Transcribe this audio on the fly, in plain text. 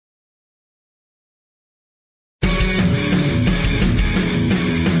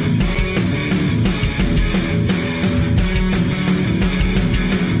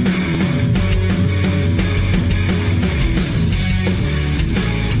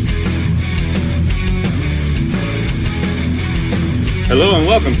Hello and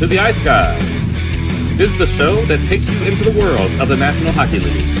welcome to the Ice Guys. This is the show that takes you into the world of the National Hockey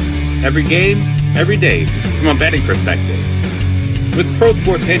League. Every game, every day, from a betting perspective. With pro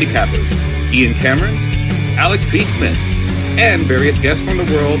sports handicappers, Ian Cameron, Alex B. Smith, and various guests from the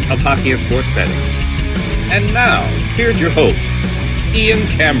world of hockey and sports betting. And now, here's your host, Ian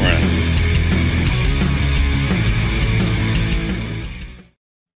Cameron.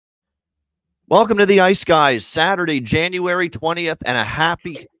 Welcome to the Ice Guys, Saturday, January 20th, and a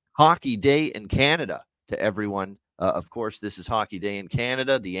happy Hockey Day in Canada to everyone. Of course, this is Hockey Day in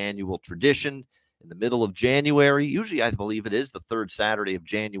Canada, the annual tradition in the middle of January. Usually, I believe it is the third Saturday of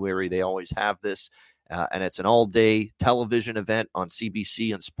January. They always have this, and it's an all-day television event on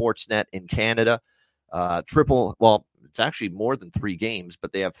CBC and Sportsnet in Canada. It's actually more than 3 games,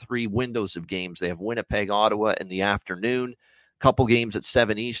 but they have 3 windows of games. They have Winnipeg, Ottawa in the afternoon. Couple games at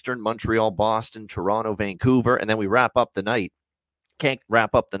 7 Eastern, Montreal, Boston, Toronto, Vancouver, and then we wrap up the night. Can't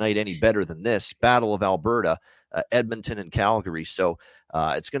wrap up the night any better than this. Battle of Alberta, Edmonton and Calgary. So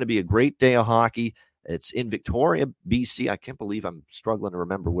it's going to be a great day of hockey. It's in Victoria, BC. I can't believe I'm struggling to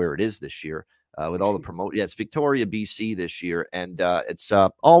remember where it is this year with all the promote. Yeah, it's Victoria, BC this year, and it's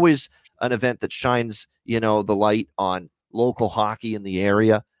always an event that shines, the light on local hockey in the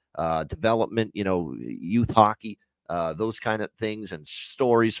area, development, youth hockey. Those kind of things and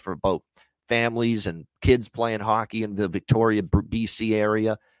stories for both families and kids playing hockey in the Victoria, BC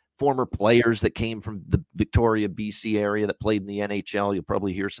area, former players that came from the Victoria, BC area that played in the NHL. You'll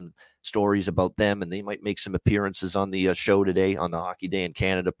probably hear some stories about them, and they might make some appearances on the show today on the Hockey Day in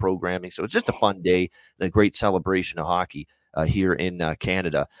Canada programming. So it's just a fun day and a great celebration of hockey here in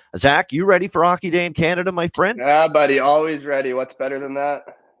Canada. Zach, you ready for Hockey Day in Canada, my friend? Yeah, buddy, always ready. What's better than that?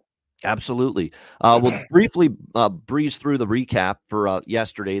 Absolutely. We'll briefly breeze through the recap for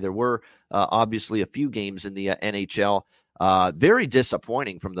yesterday. There were obviously a few games in the NHL. Very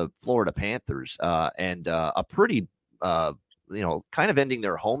disappointing from the Florida Panthers and a pretty, kind of ending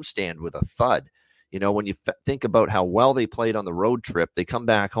their homestand with a thud. When you think about how well they played on the road trip, they come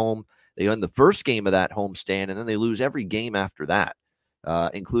back home, they win the first game of that homestand, and then they lose every game after that,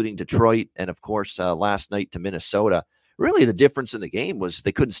 including Detroit and, of course, last night to Minnesota. Really, the difference in the game was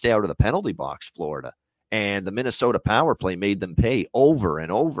they couldn't stay out of the penalty box, Florida. And the Minnesota power play made them pay over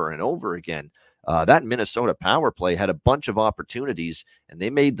and over and over again. That Minnesota power play had a bunch of opportunities, and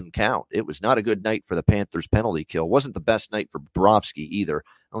they made them count. It was not a good night for the Panthers' penalty kill. Wasn't the best night for Bobrovsky either.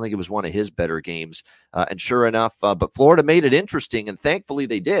 I don't think it was one of his better games. And sure enough, but Florida made it interesting, and thankfully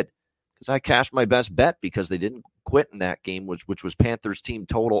they did, because I cashed my best bet because they didn't quit in that game, which was Panthers' team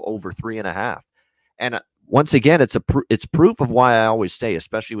total over 3.5. And once again, it's proof of why I always say,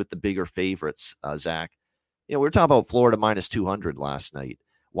 especially with the bigger favorites, Zach. We were talking about Florida minus 200 last night.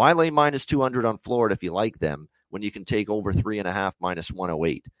 Why lay minus 200 on Florida if you like them when you can take over 3.5 minus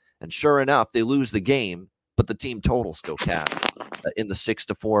 108? And sure enough, they lose the game, but the team total still cashed in the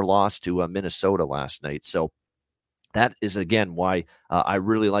 6-4 loss to Minnesota last night. So that is, again, why I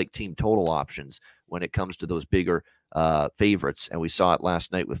really like team total options when it comes to those bigger favorites, and we saw it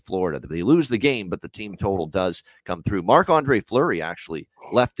last night with Florida. They lose the game, but the team total does come through. Marc-Andre Fleury actually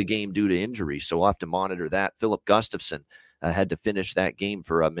left the game due to injury, so we'll have to monitor that. Philip Gustafson had to finish that game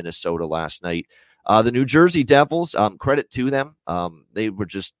for Minnesota last night. The New Jersey Devils, credit to them. They were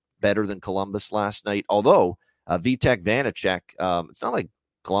just better than Columbus last night, although Vitek Vanacek, it's not like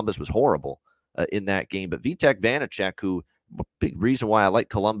Columbus was horrible in that game, but Vitek Vanacek, who big reason why I like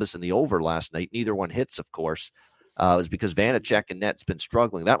Columbus in the over last night, neither one hits, of course, was because Vanacek and net's been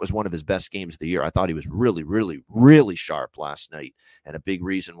struggling. That was one of his best games of the year. I thought he was really, really, really sharp last night, and a big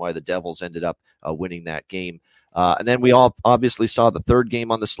reason why the Devils ended up winning that game. And then we all obviously saw the third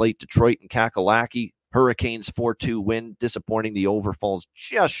game on the slate, Detroit and Kakalaki. Hurricanes 4-2 win. Disappointing, the over falls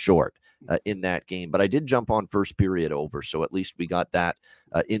just short in that game. But I did jump on first period over, so at least we got that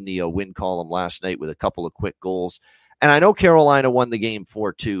in the win column last night with a couple of quick goals. And I know Carolina won the game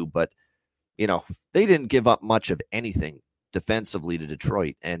 4-2, but they didn't give up much of anything defensively to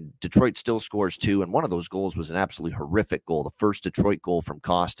Detroit, and Detroit still scores 2, and one of those goals was an absolutely horrific goal, the first Detroit goal from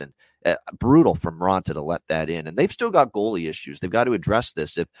Kostin. Brutal from Raanta to let that in, and they've still got goalie issues. They've got to address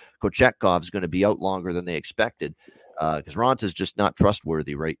this if Kochetkov is going to be out longer than they expected, because Raanta is just not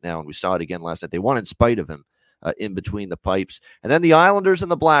trustworthy right now, and we saw it again last night. They won in spite of him in between the pipes. And then the Islanders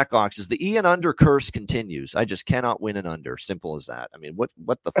and the Blackhawks, as the Ian under curse continues. I just cannot win an under. Simple as that. I mean, what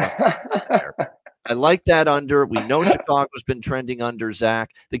the fuck is there? I like that under. We know Chicago's been trending under,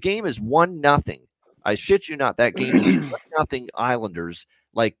 Zach. The game is 1-0. I shit you not. That game is 1-0 Islanders,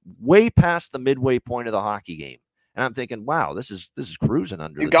 like way past the midway point of the hockey game. And I'm thinking, wow, this is cruising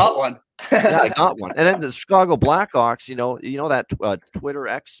under. You got one. Yeah, I got one. And then the Chicago Blackhawks, you know that Twitter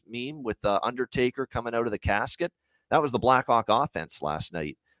X meme with Undertaker coming out of the casket? That was the Blackhawk offense last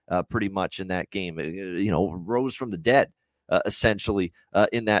night, pretty much in that game. Rose from the dead, essentially,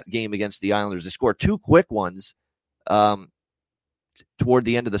 in that game against the Islanders. They scored two quick ones toward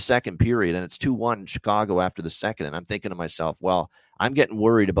the end of the second period, and it's 2-1 Chicago after the second. And I'm thinking to myself, well, I'm getting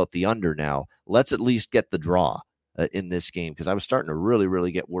worried about the under now. Let's at least get the draw in this game, because I was starting to really,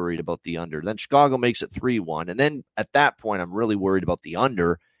 really get worried about the under. Then Chicago makes it 3-1. And then at that point, I'm really worried about the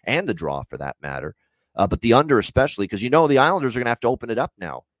under and the draw for that matter. But the under especially, because the Islanders are going to have to open it up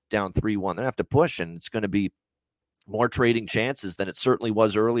now, down 3-1. They're going to have to push, and it's going to be more trading chances than it certainly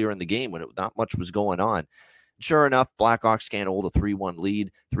was earlier in the game when not much was going on. Sure enough, Blackhawks can't hold a 3-1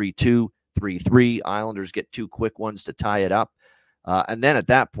 lead, 3-2, 3-3. Islanders get two quick ones to tie it up. And then at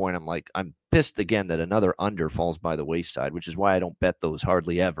that point, I'm pissed again that another under falls by the wayside, which is why I don't bet those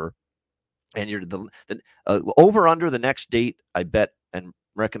hardly ever. And you're the over under the next date, I bet and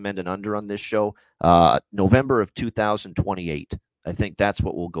recommend an under on this show, November of 2028. I think that's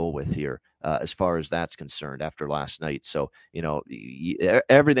what we'll go with here as far as that's concerned after last night. So,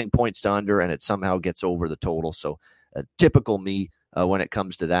 everything points to under, and it somehow gets over the total. So typical me when it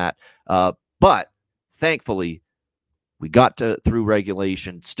comes to that. But thankfully, we got through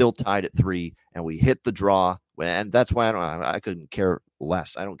regulation, still tied at 3, and we hit the draw. And that's why I couldn't care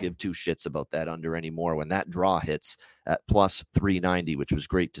less. I don't give two shits about that under anymore when that draw hits at plus 390, which was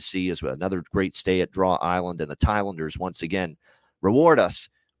great to see as well. Another great stay at Draw Island, and the Thailanders once again reward us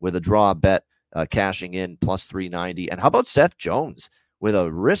with a draw bet, cashing in plus 390. And how about Seth Jones with a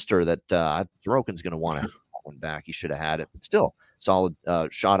wrister that Sorokin's going to want to have that one back? He should have had it, but still solid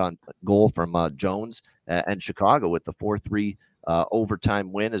shot on goal from Jones. And Chicago with the 4-3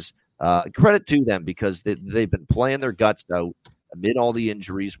 overtime win is credit to them, because they've been playing their guts out amid all the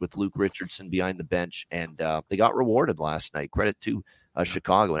injuries with Luke Richardson behind the bench, and they got rewarded last night. Credit to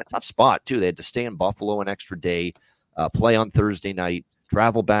Chicago. And a tough spot, too. They had to stay in Buffalo an extra day, play on Thursday night,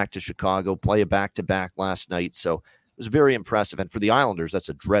 travel back to Chicago, play a back-to-back last night. So it was very impressive. And for the Islanders, that's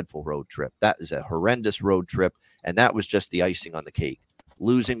a dreadful road trip. That is a horrendous road trip, and that was just the icing on the cake,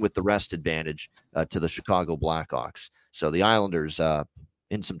 losing with the rest advantage to the Chicago Blackhawks. So the Islanders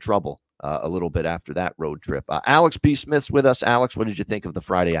in some trouble a little bit after that road trip. Alex B. Smith's with us. Alex, what did you think of the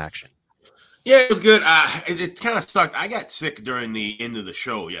Friday action? Yeah, it was good. It kind of sucked. I got sick during the end of the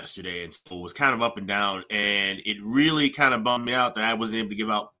show yesterday, and so it was kind of up and down, and it really kind of bummed me out that I wasn't able to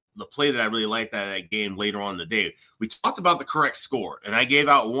give out the play that I really liked out of that game later on in the day. We talked about the correct score, and I gave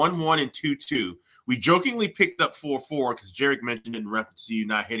out 1-1 and 2-2. We jokingly picked up 4-4 because Jarek mentioned it in reference to you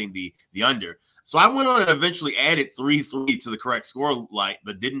not hitting the under. So I went on and eventually added 3-3 to the correct score light,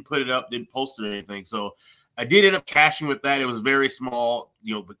 but didn't put it up, didn't post it or anything. So I did end up cashing with that. It was very small,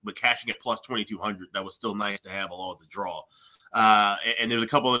 but cashing at plus 2,200. That was still nice to have along with the draw. And there's a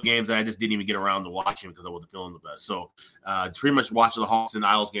couple of games that I just didn't even get around to watching because I wasn't feeling the best. So pretty much watching the Hawks and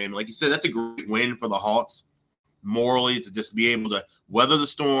Isles game. Like you said, that's a great win for the Hawks morally, to just be able to weather the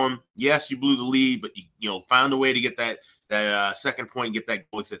storm. Yes, you blew the lead, but you found a way to get that second point, get that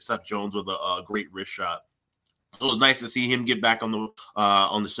goal. Except Seth Jones with a great wrist shot. So it was nice to see him get back on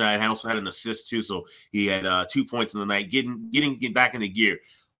the side. He also had an assist too, so he had 2 points in the night, getting back in the gear.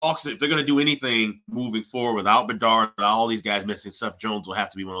 Hawks, if they're going to do anything moving forward without Bedard, without all these guys missing, Seth Jones will have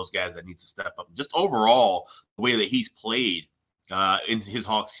to be one of those guys that needs to step up. Just overall, the way that he's played in his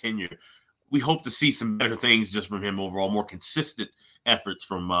Hawks tenure, we hope to see some better things just from him overall, more consistent efforts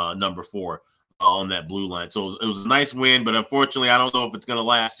from number 4 on that blue line. So it was a nice win, but unfortunately, I don't know if it's going to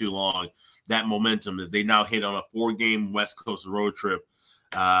last too long. That momentum as they now hit on a 4-game West Coast road trip,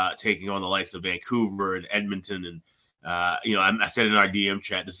 taking on the likes of Vancouver and Edmonton. And, I said in our DM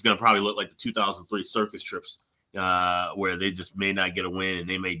chat, this is going to probably look like the 2003 circus trips where they just may not get a win and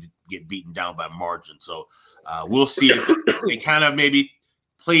they may get beaten down by margin. So we'll see if they kind of maybe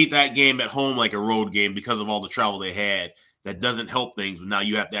played that game at home like a road game because of all the travel they had. That doesn't help things, but now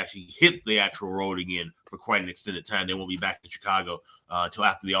you have to actually hit the actual road again for quite an extended time. They won't be back in Chicago until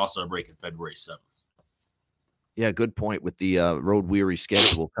after the All-Star break in February 7th. Yeah, good point with the road-weary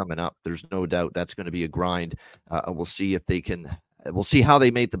schedule coming up. There's no doubt that's going to be a grind. We'll see if they can – we'll see how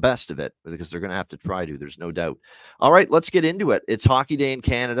they make the best of it because they're going to have to try to. There's no doubt. All right, let's get into it. It's Hockey Day in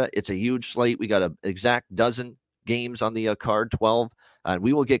Canada. It's a huge slate. We got an exact dozen games on the card, 12, and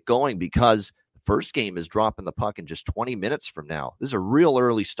we will get going because – first game is dropping the puck in just 20 minutes from now. This is a real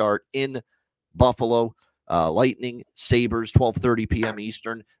early start in Buffalo. Lightning, Sabres, 12:30 p.m.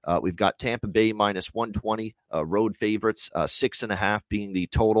 Eastern. We've got Tampa Bay minus 120, road favorites, 6.5 being the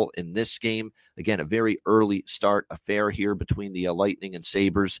total in this game. Again, a very early start affair here between the Lightning and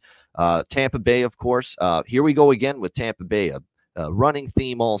Sabres. Tampa Bay, of course. Here we go again with Tampa Bay. A running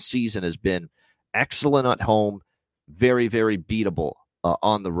theme all season has been excellent at home, very, very beatable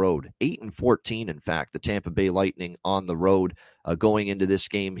on the road. 8-14, in fact, the Tampa Bay Lightning on the road going into this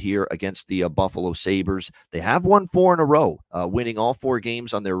game here against the Buffalo Sabres. They have won 4 in a row, winning all 4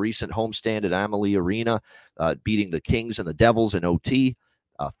 games on their recent homestand at Amalie Arena, beating the Kings and the Devils in OT,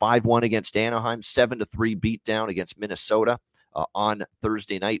 5-1 against Anaheim, 7-3 beatdown against Minnesota on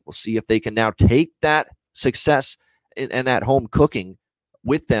Thursday night. We'll see if they can now take that success and that home cooking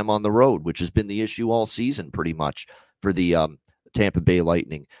with them on the road, which has been the issue all season pretty much for the Tampa Bay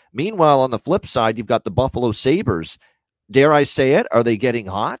Lightning. Meanwhile, on the flip side, you've got the Buffalo Sabres. Dare I say it? Are they getting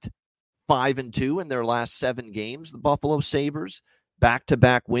hot? 5-2 in their last 7 games, the Buffalo Sabres.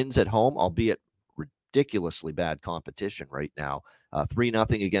 Back-to-back wins at home, albeit ridiculously bad competition right now.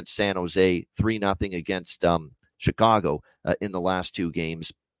 3-0 against San Jose, 3-0 against Chicago in the last 2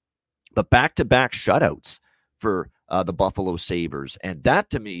 games. But back-to-back shutouts for the Buffalo Sabres. And that,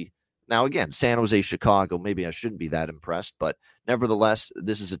 to me, now again, San Jose, Chicago, maybe I shouldn't be that impressed, but nevertheless,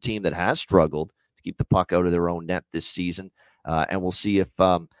 this is a team that has struggled to keep the puck out of their own net this season. And we'll see if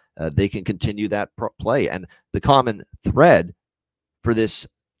they can continue that play. And the common thread for these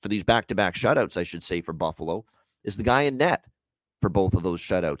back-to-back shutouts, I should say, for Buffalo, is the guy in net for both of those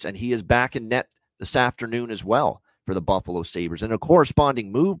shutouts. And he is back in net this afternoon as well for the Buffalo Sabres. And a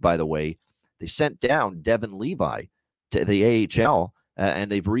corresponding move, by the way, they sent down Devin Levi to the AHL,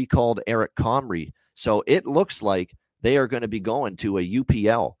 and they've recalled Eric Comrie. So it looks like they are going to be going to a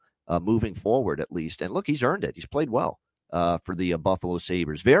UPL moving forward, at least. And look, he's earned it. He's played well for the Buffalo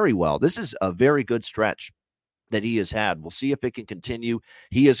Sabres. Very well. This is a very good stretch that he has had. We'll see if it can continue.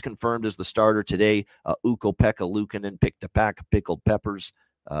 He is confirmed as the starter today. Ukko-Pekka Luukkonen picked a pack of pickled peppers.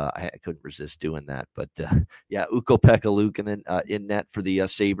 I couldn't resist doing that. But, Ukko-Pekka Luukkonen in net for the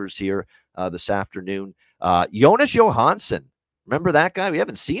Sabres here this afternoon. Jonas Johansson. Remember that guy? We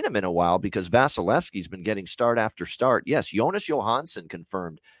haven't seen him in a while because Vasilevsky's been getting start after start. Yes, Jonas Johansson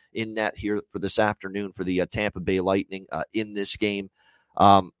confirmed in net here for this afternoon for the Tampa Bay Lightning in this game.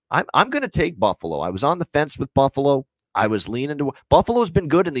 I'm going to take Buffalo. I was on the fence with Buffalo. I was leaning to Buffalo's been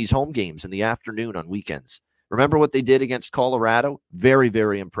good in these home games in the afternoon on weekends. Remember what they did against Colorado? Very,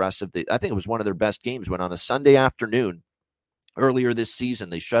 very impressive. I think it was one of their best games when on a Sunday afternoon earlier this season,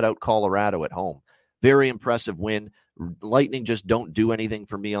 they shut out Colorado at home. Very impressive win. Lightning just don't do anything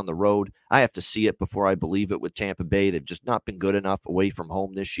for me on the road. I have to see it before I believe it with Tampa Bay. They've just not been good enough away from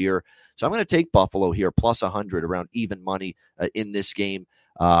home this year. So I'm going to take Buffalo here, plus 100 around even money in this game.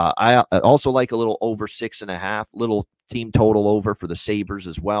 I also like a little over 6.5, little team total over for the Sabres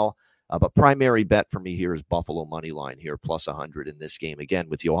as well. But primary bet for me here is Buffalo money line here, plus 100 in this game. Again,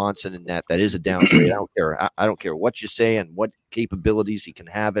 with Johansson in net, that is a downgrade. I don't care what you say and what capabilities he can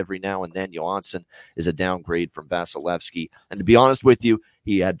have every now and then. Johansson is a downgrade from Vasilevsky. And to be honest with you,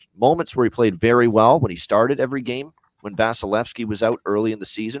 he had moments where he played very well when he started every game, when Vasilevsky was out early in the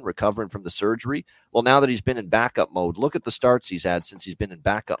season, recovering from the surgery. Well, now that he's been in backup mode, look at the starts he's had since he's been in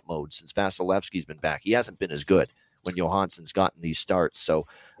backup mode, since Vasilevsky's been back. He hasn't been as good when Johansson's gotten these starts. So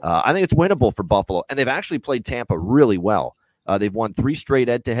I think it's winnable for Buffalo. And they've actually played Tampa really well. They've won 3 straight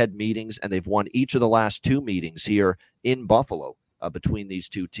head-to-head meetings, and they've won each of the last 2 meetings here in Buffalo between these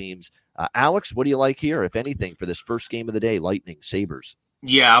 2 teams. Alex, what do you like here, if anything, for this first game of the day, Lightning, Sabres?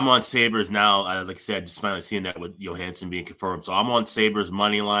 Yeah, I'm on Sabres now. Like I said, just finally seeing that with Johansson being confirmed. So I'm on Sabres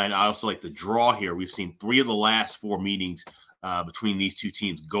money line. I also like the draw here. We've seen 3 of the last 4 meetings between these 2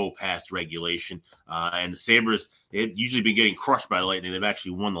 teams go past regulation. And the Sabres, they've usually been getting crushed by the Lightning. They've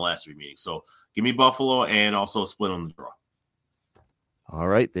actually won the last 3 meetings. So give me Buffalo and also a split on the draw. All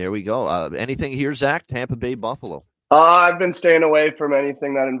right, there we go. Anything here, Zach? Tampa Bay, Buffalo. I've been staying away from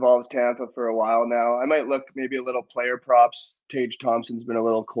anything that involves Tampa for a while now. I might look maybe a little player props. Tage Thompson's been a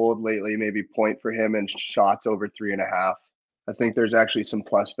little cold lately. Maybe point for him and shots over 3.5. I think there's actually some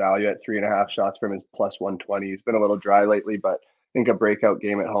plus value at 3.5 shots from his plus 120. He's been a little dry lately, but I think a breakout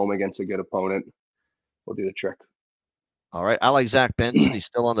game at home against a good opponent will do the trick. All right. I like Zach Benson. He's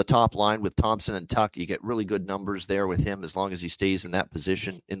still on the top line with Thompson and Tuck. You get really good numbers there with him as long as he stays in that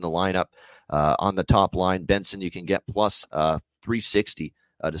position in the lineup on the top line. Benson, you can get plus 360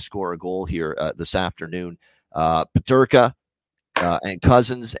 to score a goal here this afternoon. Peterka and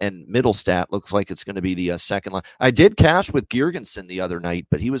Cousins and Middlestat looks like it's going to be the second line. I did cash with Girgensson the other night,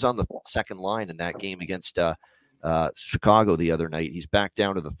 but he was on the second line in that game against Chicago the other night. He's back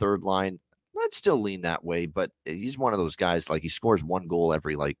down to the third line. I'd still lean that way, but he's one of those guys, like he scores one goal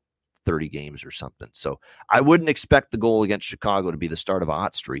every 30 games or something. So I wouldn't expect the goal against Chicago to be the start of a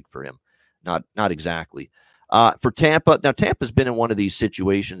hot streak for him. Not exactly. For Tampa, now Tampa's been in one of these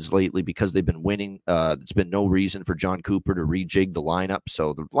situations lately because they've been winning. There's been no reason for John Cooper to rejig the lineup.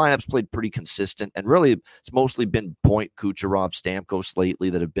 So the lineup's played pretty consistent, and really it's mostly been Point, Kucherov, Stamkos lately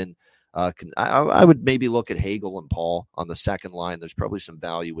that have been I would maybe look at Hagel and Paul on the second line. There's probably some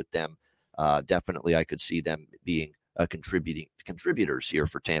value with them. Definitely I could see them being contributors here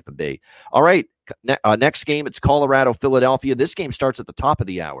for Tampa Bay. All right, next game, it's Colorado-Philadelphia. This game starts at the top of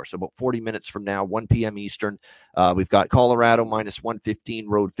the hour, so about 40 minutes from now, 1 p.m. Eastern. We've got Colorado minus 115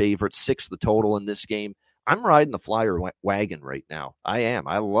 road favorites, 6 the total in this game. I'm riding the Flyer wagon right now. I am.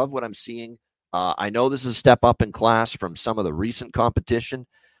 I love what I'm seeing. I know this is a step up in class from some of the recent competition,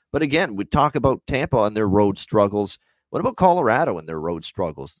 but again, we talk about Tampa and their road struggles. What about Colorado and their road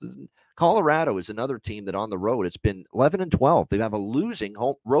struggles? Colorado is another team that on the road, it's been 11-12. They have a losing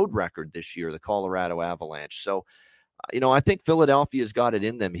home road record this year, the Colorado Avalanche. So, I think Philadelphia's got it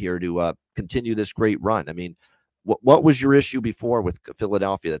in them here to continue this great run. I mean, what was your issue before with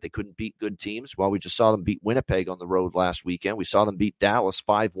Philadelphia, that they couldn't beat good teams? Well, we just saw them beat Winnipeg on the road last weekend. We saw them beat Dallas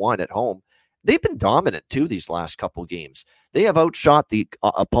 5-1 at home. They've been dominant, too, these last couple games. They have outshot the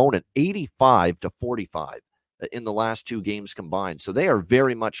opponent 85-45. In the last 2 games combined. So they are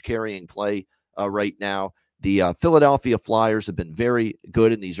very much carrying play right now. The Philadelphia Flyers have been very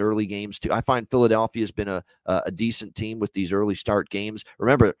good in these early games, too. I find Philadelphia has been a decent team with these early start games.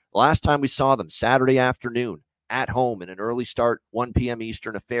 Remember, last time we saw them, Saturday afternoon, at home in an early start, 1 p.m.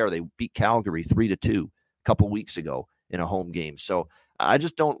 Eastern affair. They beat Calgary 3-2 a couple weeks ago in a home game. So I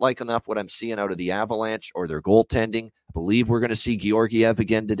just don't like enough what I'm seeing out of the Avalanche or their goaltending. I believe we're going to see Georgiev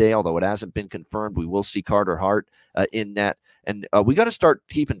again today, although it hasn't been confirmed. We will see Carter Hart in net. And we got to start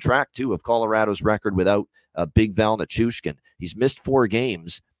keeping track, too, of Colorado's record without Big Val Nichushkin. He's missed 4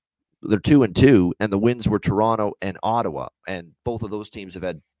 games. They're 2-2, and the wins were Toronto and Ottawa. And both of those teams have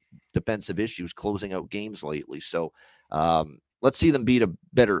had defensive issues closing out games lately. So let's see them beat a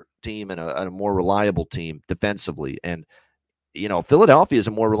better team and a more reliable team defensively. And Philadelphia is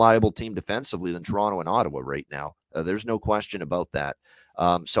a more reliable team defensively than Toronto and Ottawa right now. There's no question about that.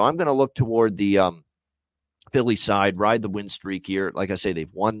 So I'm going to look toward the Philly side, ride the win streak here. Like I say,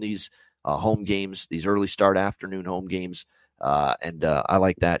 they've won these home games, these early start afternoon home games, and I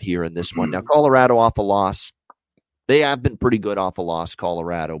like that here in this one. Now, Colorado off a loss. They have been pretty good off a loss,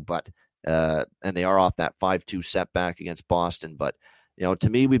 Colorado, but and they are off that 5-2 setback against Boston. But, to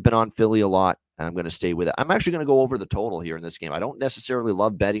me, we've been on Philly a lot. I'm going to stay with it. I'm actually going to go over the total here in this game. I don't necessarily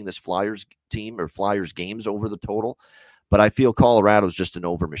love betting this Flyers team or Flyers games over the total, but I feel Colorado's just an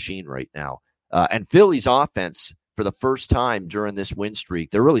over machine right now. And Philly's offense, for the first time during this win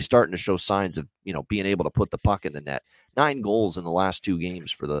streak, they're really starting to show signs of, being able to put the puck in the net. 9 goals in the last 2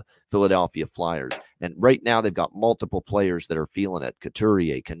 games for the Philadelphia Flyers. And right now they've got multiple players that are feeling it.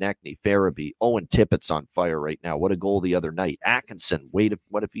 Couturier, Konechny, Farabee, Owen Tippett's on fire right now. What a goal the other night. Atkinson,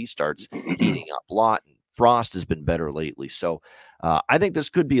 what if he starts heating up? Lawton, Frost has been better lately. So I think this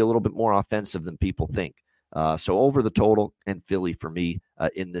could be a little bit more offensive than people think. So over the total and Philly for me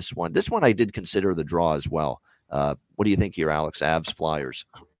in this one. This one I did consider the draw as well. What do you think here, Alex? Avs, Flyers.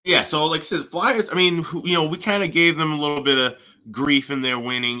 Yeah, so like I said, Flyers, I mean, we kind of gave them a little bit of grief in their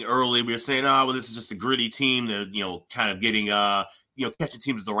winning early. We were saying, this is just a gritty team. They're, kind of getting, catching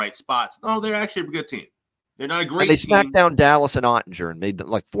teams at the right spots. No, they're actually a good team. They're not a great team. They smacked down Dallas and Ottinger and made them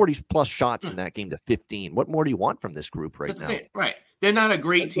 40-plus shots in that game to 15. What more do you want from this group right now? Right. They're not a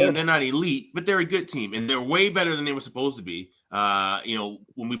great team. They're not elite, but they're a good team, and they're way better than they were supposed to be.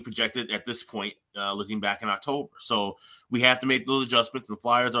 When we projected at this point, looking back in October. So we have to make those adjustments. The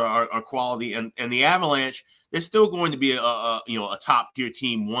Flyers are quality, and the Avalanche, they're still going to be a top tier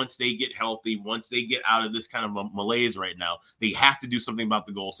team once they get healthy, once they get out of this kind of a malaise right now. They have to do something about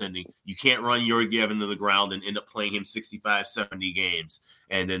the goaltending. You can't run Georgiev into the ground and end up playing him 65, 70 games.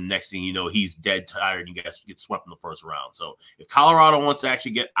 And then next thing you know, he's dead tired and gets swept in the first round. So if Colorado wants to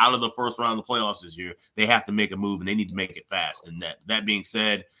actually get out of the first round of the playoffs this year, they have to make a move, and they need to make it fast. And that being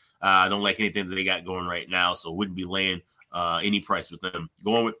said, I don't like anything that they got going right now, so wouldn't be laying any price with them.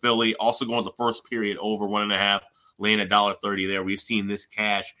 Going with Philly, also going to the first period over 1.5, laying $1.30 there. We've seen this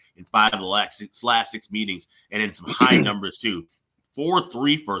cash in 5 of the last 6 meetings, and in some high numbers too.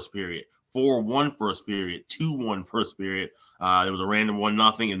 4-3 first period, 4-1 first period, 2-1 first period. There was a random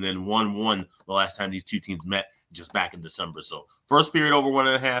 1-0, and then 1-1 the last time these two teams met, just back in December. So first period over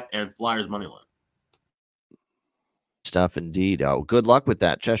 1.5, and Flyers money line. Stuff indeed. Good luck with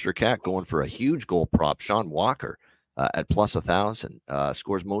that. Cheshire Cat going for a huge goal prop. Sean Walker at plus 1,000.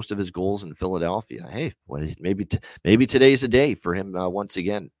 Scores most of his goals in Philadelphia. Hey, well, maybe today's a day for him once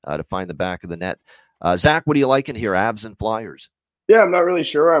again to find the back of the net. Zach, what are you liking here, Avs and Flyers? Yeah, I'm not really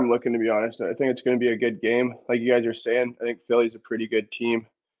sure I'm looking, to be honest. I think it's going to be a good game. Like you guys are saying, I think Philly's a pretty good team.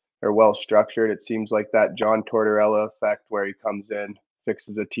 They're well structured. It seems like that John Tortorella effect where he comes in,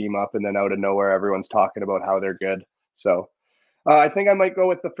 fixes a team up, and then out of nowhere, everyone's talking about how they're good. So I think I might go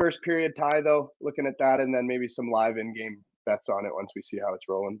with the first period tie, though, looking at that, and then maybe some live in-game bets on it once we see how it's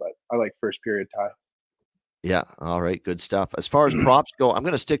rolling. But I like first period tie. Yeah, all right, good stuff. As far as props go, I'm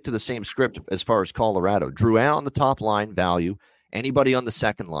going to stick to the same script as far as Colorado. Drouin on the top line, value. Anybody on the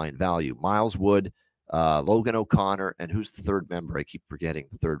second line, value. Miles Wood, Logan O'Connor, and who's the third member? I keep forgetting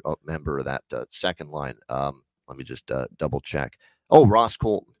the third member of that second line. Let me just double check. Oh, Ross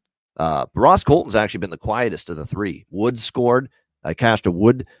Colton. Ross Colton's actually been the quietest of the three. Wood scored. I cashed a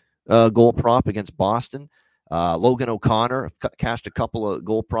Wood goal prop against Boston. Logan O'Connor, cashed a couple of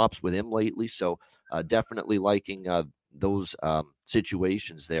goal props with him lately, so definitely liking those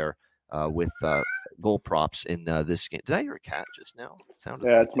situations there with goal props in this game. Did I hear a cat just now?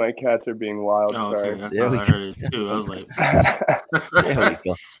 Yeah, it's my cats are being wild. Oh, sorry. Okay. I heard it too. I was like, there we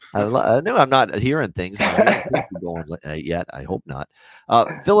go. I know I'm not hearing things going yet. I hope not.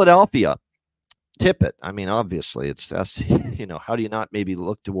 Philadelphia, Tippett. I mean, obviously, that's how do you not maybe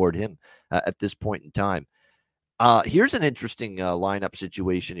look toward him at this point in time? Here's an interesting lineup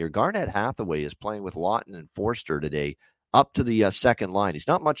situation here. Garnett Hathaway is playing with Lawton and Forster today up to the second line. He's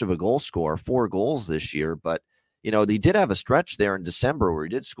not much of a goal scorer, 4 goals this year, but, he did have a stretch there in December where he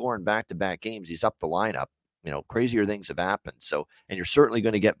did score in back-to-back games. He's up the lineup. Crazier things have happened. So, and you're certainly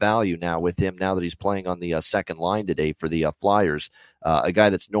going to get value now with him now that he's playing on the second line today for the Flyers. A guy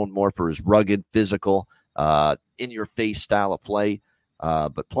that's known more for his rugged, physical, in-your-face style of play.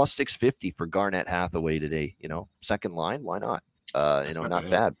 But plus 650 for Garnett Hathaway today. Second line, why not? Not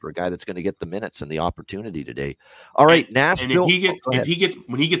bad for a guy that's going to get the minutes and the opportunity today. All right, Nashville. And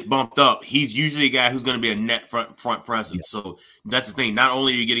when he gets bumped up, he's usually a guy who's going to be a net front presence. Yeah. So that's the thing. Not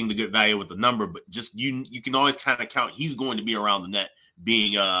only are you getting the good value with the number, but just you can always kind of count he's going to be around the net,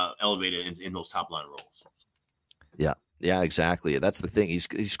 being elevated in those top line roles. Yeah, exactly. That's the thing. He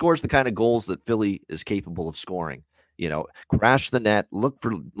scores the kind of goals that Philly is capable of scoring. Crash the net, look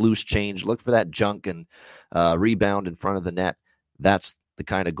for loose change, look for that junk and rebound in front of the net. That's the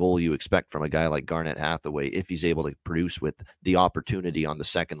kind of goal you expect from a guy like Garnett Hathaway if he's able to produce with the opportunity on the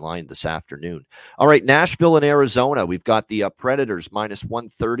second line this afternoon. All right, Nashville and Arizona. We've got the Predators minus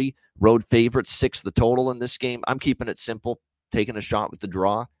 130, road favorites, 6 the total in this game. I'm keeping it simple, taking a shot with the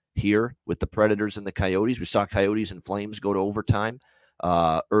draw here with the Predators and the Coyotes. We saw Coyotes and Flames go to overtime.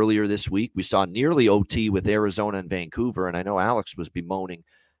 Earlier this week, we saw nearly OT with Arizona and Vancouver, and I know Alex was bemoaning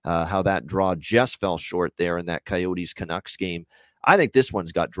how that draw just fell short there in that Coyotes-Canucks game. I think this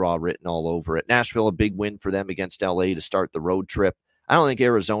one's got draw written all over it. Nashville, a big win for them against LA to start the road trip. I don't think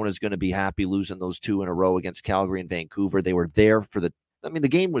Arizona's going to be happy losing those 2 in a row against Calgary and Vancouver. They were there for the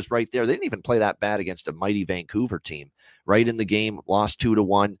game was right there. They didn't even play that bad against a mighty Vancouver team. Right in the game, lost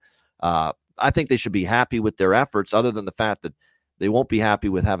 2-1. I think they should be happy with their efforts, other than the fact that they won't be happy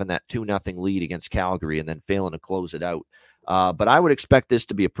with having that 2-0 lead against Calgary and then failing to close it out. But I would expect this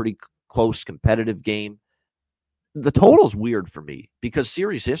to be a pretty close, competitive game. The total's weird for me because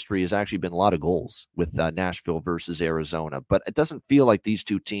series history has actually been a lot of goals with Nashville versus Arizona, but it doesn't feel like these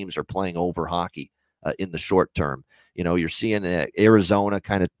two teams are playing over hockey in the short term. You're seeing Arizona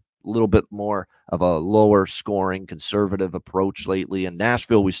kind of a little bit more of a lower scoring, conservative approach lately. In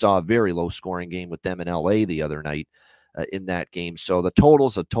Nashville, we saw a very low scoring game with them in LA the other night in that game. So the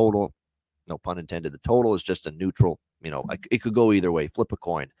total's a total, no pun intended. The total is just a neutral. It could go either way. Flip a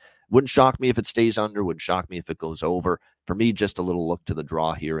coin. Wouldn't shock me if it stays under. Wouldn't shock me if it goes over. For me, just a little look to the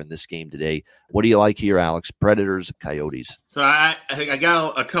draw here in this game today. What do you like here, Alex? Predators, Coyotes. So I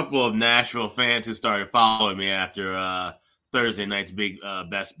got a couple of Nashville fans who started following me after Thursday night's big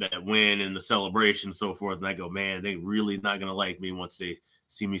best bet win and the celebration and so forth. And I go, man, they really not going to like me once they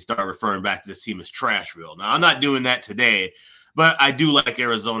see me start referring back to this team as Trashville. Now, I'm not doing that today, but I do like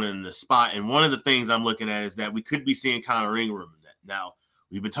Arizona in this spot. And one of the things I'm looking at is that we could be seeing Connor Ingram in that. Now,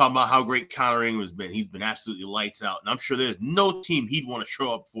 we've been talking about how great Connor Ingram has been. He's been absolutely lights out. And I'm sure there's no team he'd want to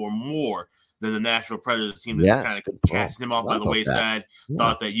show up for more than the Nashville Predators team that's kind of casting him off by the wayside. Yeah.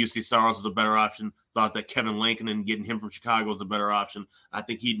 Thought that UC Saros was a better option. Thought that Kevin Lankinen getting him from Chicago was a better option. I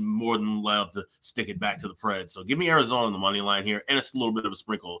think he'd more than love to stick it back to the Preds. So give me Arizona on the money line here, and it's a little bit of a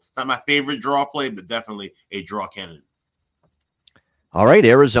sprinkle. It's not my favorite draw play, but definitely a draw candidate. All right,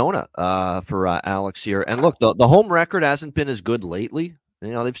 Arizona for Alex here. And look, the home record hasn't been as good lately.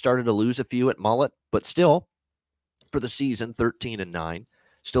 They've started to lose a few at Mullet, but still, for the season, 13-9.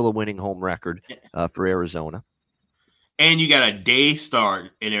 Still a winning home record for Arizona. And you got a day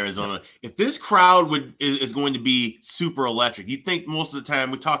start in Arizona. If this crowd is going to be super electric, you think most of the time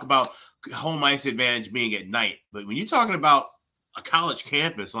we talk about home ice advantage being at night. But when you're talking about a college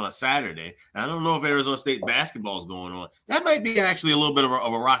campus on a Saturday, and I don't know if Arizona State basketball is going on, that might be actually a little bit of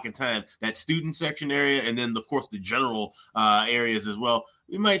a rocking time. That student section area, and then, of course, the general areas as well.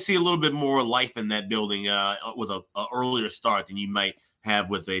 We might see a little bit more life in that building with a earlier start than you might have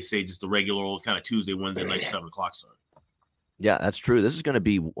with, say, just the regular old kind of Tuesday, Wednesday night, 7 o'clock start. Yeah, that's true. This is going to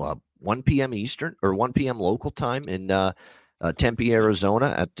be 1 p.m. Eastern or 1 p.m. local time in Tempe,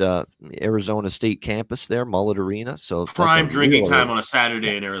 Arizona at Arizona State campus there, Mullet Arena. So prime drinking time on a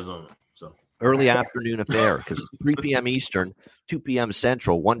Saturday in Arizona. So early afternoon affair because it's 3 p.m. Eastern, 2 p.m.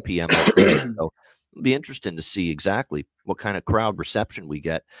 Central, 1 p.m. out there. So it'll be interesting to see exactly what kind of crowd reception we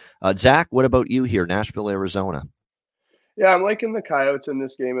get. Zach, what about you here, Nashville, Arizona? Yeah, I'm liking the Coyotes in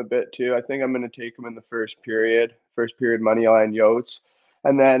this game a bit too. I think I'm going to take them in the first period money line Yotes.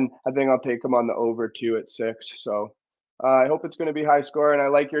 And then I think I'll take them on the over 2 at 6. So I hope it's going to be high score. And I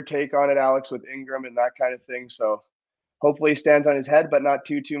like your take on it, Alex, with Ingram and that kind of thing. So hopefully he stands on his head, but not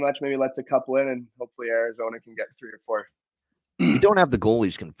too much. Maybe lets a couple in, and hopefully Arizona can get 3 or 4. We don't have the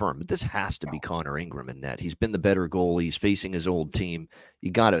goalies confirmed, but this has to be Connor Ingram in net. He's been the better goalie. He's facing his old team.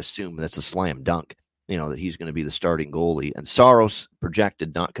 You got to assume that's a slam dunk, that he's going to be the starting goalie. And Saros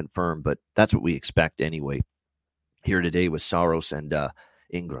projected, not confirmed, but that's what we expect anyway here today with Saros and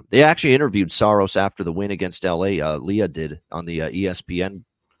Ingram. They actually interviewed Saros after the win against LA. Leah did on the ESPN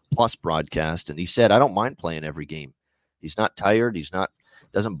Plus broadcast, and he said, I don't mind playing every game. He's not tired.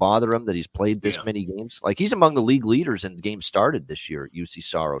 Doesn't bother him that he's played this many games. Like, he's among the league leaders in games started this year, UC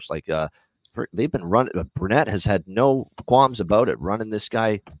Saros. Like, they've been running. Burnett has had no qualms about it, running this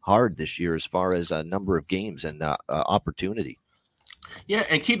guy hard this year as far as a number of games and opportunity. Yeah,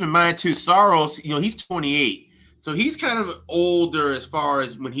 and keep in mind, too, Saros, he's 28. So he's kind of older as far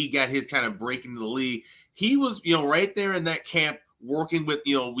as when he got his kind of break into the league. He was, right there in that camp working with,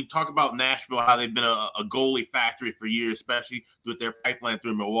 we talk about Nashville, how they've been a goalie factory for years, especially with their pipeline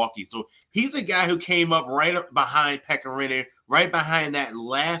through Milwaukee. So he's a guy who came up right up behind Pekka Rinne, right behind that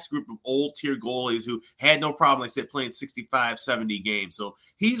last group of old-tier goalies who had no problem, like I said, playing 65, 70 games. So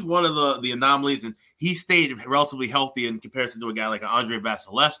he's one of the anomalies, and he stayed relatively healthy in comparison to a guy like Andrei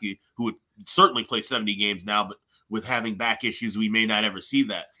Vasilevsky, who would certainly play 70 games now, but with having back issues, we may not ever see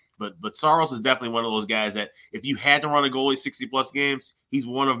that. But Saros is definitely one of those guys that if you had to run a goalie 60-plus games, he's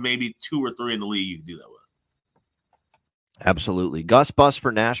one of maybe 2 or 3 in the league you can do that with. Absolutely. Gus Bus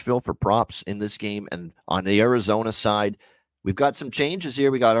for Nashville for props in this game. And on the Arizona side, we've got some changes here.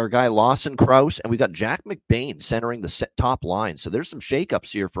 We got our guy Lawson Krause, and we got Jack McBain centering the top line. So there's some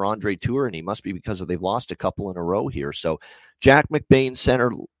shakeups here for Andre Tour, and he must be because they've lost a couple in a row here. So Jack McBain,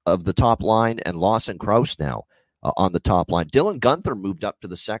 center of the top line, and Lawson Krause now on the top line. Dylan Gunther moved up to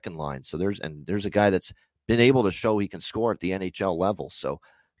the second line. So there's a guy that's been able to show he can score at the NHL level. So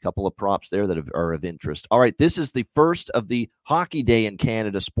a couple of props there that are of interest. All right, this is the first of the Hockey Day in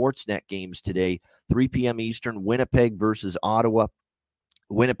Canada Sportsnet games today, 3 p.m. Eastern, Winnipeg versus Ottawa.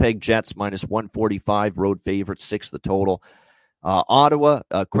 Winnipeg Jets minus 145, road favorites, 6 the total. Ottawa,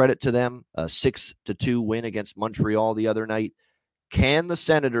 credit to them, a 6-2 win against Montreal the other night. Can the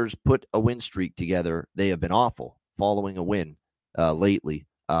Senators put a win streak together? They have been awful following a win lately.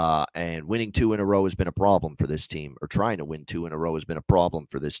 And winning 2 in a row has been a problem for this team, or trying to win 2 in a row has been a problem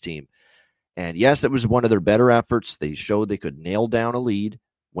for this team. And yes, it was one of their better efforts. They showed they could nail down a lead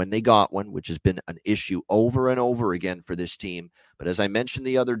when they got one, which has been an issue over and over again for this team. But as I mentioned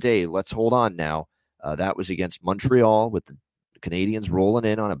the other day, let's hold on now. That was against Montreal with the Canadiens rolling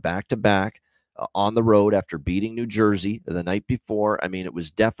in on a back-to-back. On the road after beating New Jersey the night before. I mean, it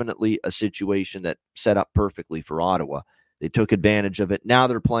was definitely a situation that set up perfectly for Ottawa. They took advantage of it. Now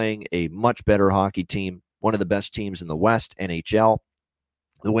they're playing a much better hockey team, one of the best teams in the West, NHL,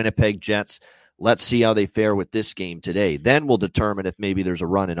 the Winnipeg Jets. Let's see how they fare with this game today. Then we'll determine if maybe there's a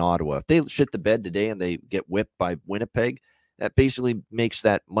run in Ottawa. If they shit the bed today and they get whipped by Winnipeg, that basically makes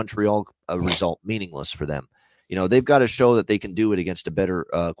that Montreal result meaningless for them. They've got to show that they can do it against a better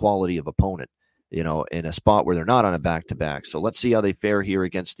quality of opponent. In a spot where they're not on a back-to-back. So let's see how they fare here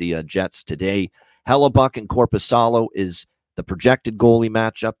against the Jets today. Hellebuck and Korpisalo is the projected goalie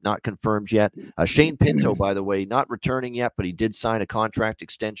matchup, not confirmed yet. Shane Pinto, by the way, not returning yet, but he did sign a contract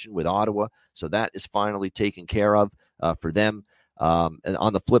extension with Ottawa, so that is finally taken care of for them. And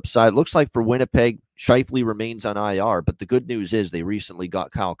on the flip side, looks like for Winnipeg, Scheifele remains on IR, but the good news is they recently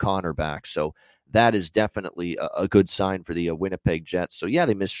got Kyle Connor back, so that is definitely a good sign for the Winnipeg Jets. So, yeah,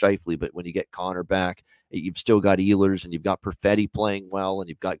 they missed Scheifele, but when you get Connor back You've still got Ehlers, and you've got Perfetti playing well, and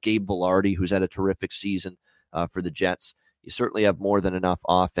you've got Gabe Vilardi, who's had a terrific season for the Jets. You certainly have more than enough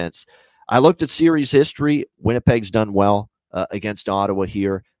offense. I looked at series history. Winnipeg's done well against Ottawa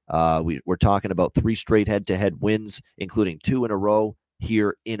here. We're talking about 3 straight head-to-head wins, including 2 in a row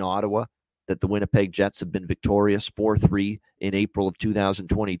here in Ottawa, that the Winnipeg Jets have been victorious, 4-3 in April of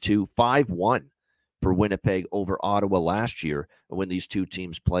 2022, 5-1 for Winnipeg over Ottawa last year when these two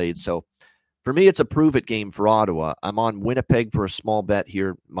teams played. So for me, it's a prove-it game for Ottawa. I'm on Winnipeg for a small bet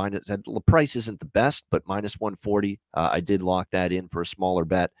here. The price isn't the best, but minus 140. I did lock that in for a smaller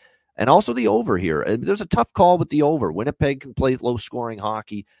bet. And also the over here. There's a tough call with the over. Winnipeg can play low-scoring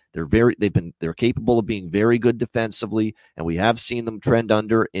hockey. They're capable of being very good defensively, and we have seen them trend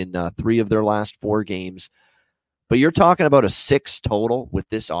under in 3 of their last 4 games. But you're talking about a 6 total with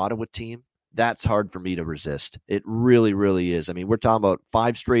this Ottawa team. That's hard for me to resist. It really, really is. I mean, we're talking about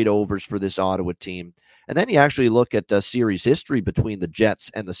 5 straight overs for this Ottawa team. And then you actually look at series history between the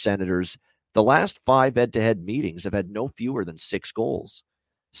Jets and the Senators. The last 5 head-to-head meetings have had no fewer than 6 goals.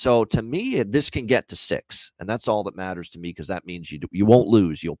 So to me, this can get to 6. And that's all that matters to me, because that means you won't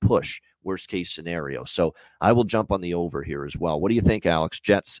lose. You'll push, worst case scenario. So I will jump on the over here as well. What do you think, Alex?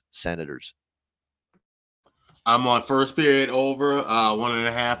 Jets, Senators. I'm on first period over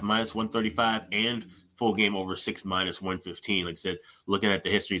 1.5 minus 135 and full game over 6 minus 115. Like I said, looking at the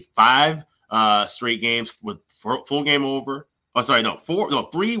history, 5 straight games with full game over. Oh, sorry, no,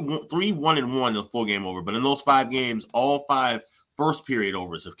 3-1-1 the full game over. But in those 5 games, all 5 first period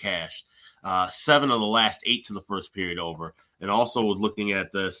overs have cashed. 7 of the last 8 to the first period over. And also looking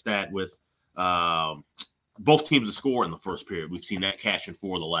at the stat with both teams to score in the first period. We've seen that cash in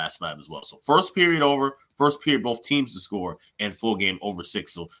 4 of the last 5 as well. So first period over, first period both teams to score, and full game over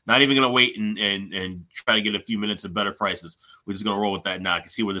 6. So not even going to wait and try to get a few minutes of better prices. We're just going to roll with that now. I can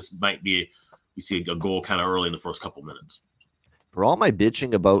see where this might be. We see a goal kind of early in the first couple minutes. For all my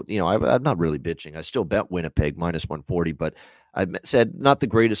bitching about, I'm not really bitching. I still bet Winnipeg minus 140, but I said not the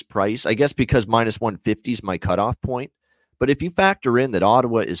greatest price, I guess, because minus 150 is my cutoff point. But if you factor in that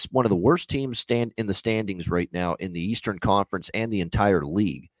Ottawa is one of the worst teams in the standings right now in the Eastern Conference and the entire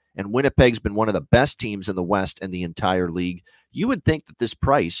league, and Winnipeg's been one of the best teams in the West and the entire league, you would think that this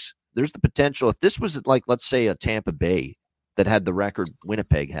price, there's the potential, if this was like, let's say, a Tampa Bay that had the record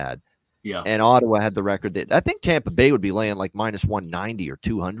Winnipeg had, and Ottawa had the record, I think Tampa Bay would be laying like minus 190 or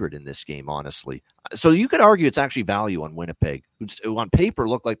 200 in this game, honestly. So you could argue it's actually value on Winnipeg, who on paper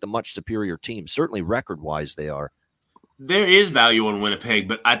look like the much superior team. Certainly record-wise they are. There is value on Winnipeg,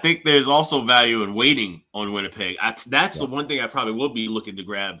 but I think there's also value in waiting on Winnipeg. That's the one thing I probably will be looking to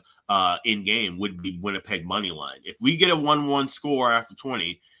grab in game would be Winnipeg money line. If we get a 1-1 score after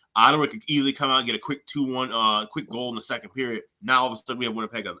 20, Ottawa could easily come out and get a quick 2-1 quick goal in the second period. Now all of a sudden we have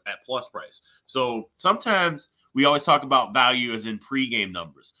Winnipeg at plus price. So sometimes we always talk about value as in pregame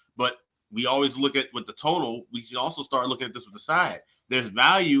numbers, but we always look at with the total. We should also start looking at this with the side. There's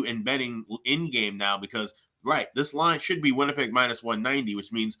value in betting in game now because this line should be Winnipeg minus 190,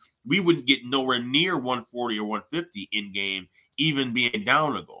 which means we wouldn't get nowhere near 140 or 150 in game, even being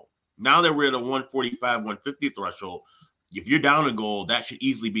down a goal. Now that we're at a 145, 150 threshold, if you're down a goal, that should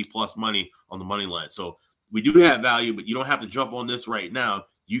easily be plus money on the money line. So we do have value, but you don't have to jump on this right now.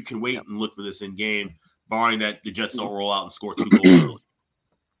 You can wait and look for this in game, barring that the Jets don't roll out and score 2 goals early.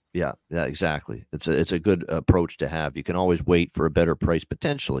 Yeah, exactly. It's a good approach to have. You can always wait for a better price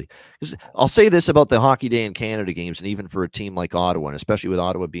potentially. I'll say this about the Hockey Day in Canada games, and even for a team like Ottawa, and especially with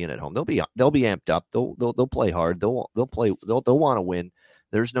Ottawa being at home, they'll be amped up. They'll play hard. They'll want to win.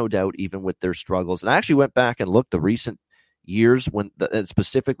 There's no doubt, even with their struggles. And I actually went back and looked the recent years when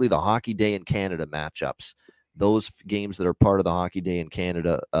specifically the Hockey Day in Canada matchups, those games that are part of the Hockey Day in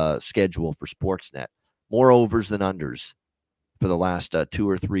Canada schedule for Sportsnet, more overs than unders for the last 2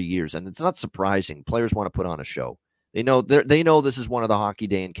 or 3 years. And it's not surprising. Players want to put on a show. They know this is one of the Hockey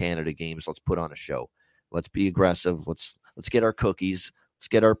Day in Canada games. Let's put on a show. Let's be aggressive. Let's get our cookies. Let's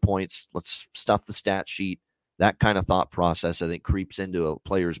get our points. Let's stuff the stat sheet. That kind of thought process, I think, creeps into a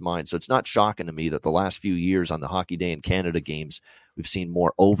player's mind. So it's not shocking to me that the last few years on the Hockey Day in Canada games, we've seen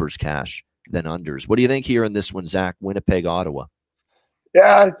more overs cash than unders. What do you think here in this one, Zach? Winnipeg, Ottawa.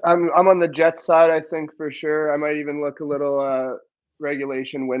 Yeah, I'm on the Jets side, I think, for sure. I might even look a little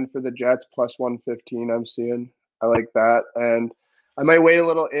regulation win for the Jets, plus 115 I'm seeing. I like that. And I might wait a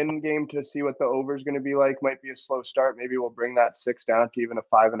little in-game to see what the over is going to be like. Might be a slow start. Maybe we'll bring that 6 down to even a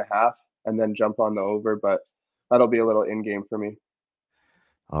 5.5 and then jump on the over. But that'll be a little in-game for me.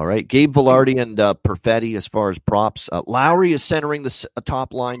 All right. Gabe Vilardi and Perfetti as far as props. Lowry is centering the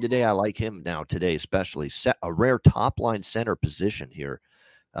top line today. I like him now today, especially. Set a rare top line center position here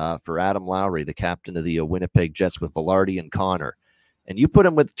for Adam Lowry, the captain of the Winnipeg Jets, with Velarde and Connor. And you put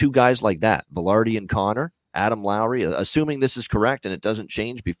him with two guys like that, Velarde and Connor, Adam Lowry, assuming this is correct and it doesn't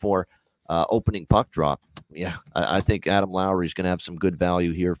change before opening puck drop. Yeah, I think Adam Lowry is going to have some good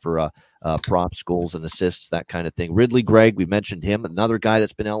value here for props, goals, and assists, that kind of thing. Ridley Gregg, we mentioned him, another guy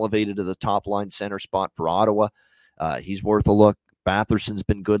that's been elevated to the top line center spot for Ottawa. He's worth a look. Batherson's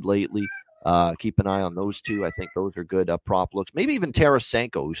been good lately. Keep an eye on those two. I think those are good prop looks. Maybe even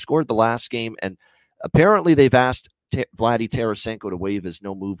Tarasenko, who scored the last game, and apparently they've asked Vladdy Tarasenko to waive his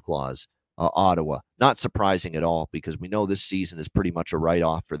no-move clause. Ottawa. Not surprising at all, because we know this season is pretty much a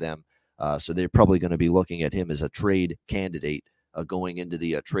write-off for them. So they're probably going to be looking at him as a trade candidate going into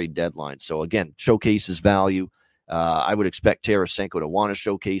the trade deadline. So again, showcases value. I would expect Tarasenko to want to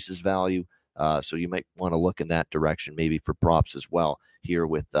showcase his value. So you might want to look in that direction, maybe for props as well here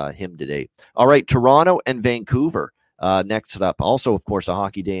with him today. All right, Toronto and Vancouver next up. Also, of course, a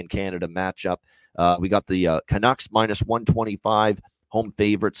Hockey Day in Canada matchup. We got the Canucks minus 125, home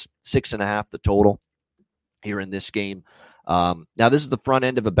favorites, 6.5 the total here in this game. Now, this is the front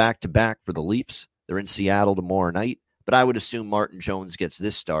end of a back-to-back for the Leafs. They're in Seattle tomorrow night, but I would assume Martin Jones gets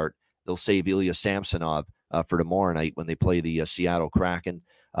this start. They'll save Ilya Samsonov for tomorrow night when they play the Seattle Kraken.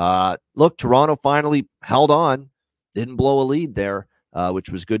 Look, Toronto finally held on, didn't blow a lead there, which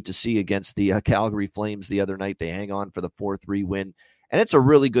was good to see against the Calgary Flames the other night. They hang on for the 4-3 win, and it's a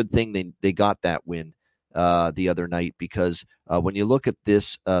really good thing they got that win the other night, because when you look at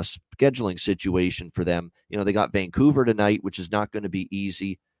this scheduling situation for them, they got Vancouver tonight, which is not going to be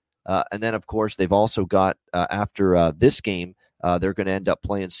easy. And then, of course, they've also got, after this game, they're going to end up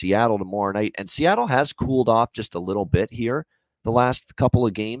playing Seattle tomorrow night. And Seattle has cooled off just a little bit here the last couple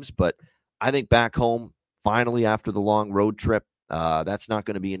of games, but I think back home, finally, after the long road trip, that's not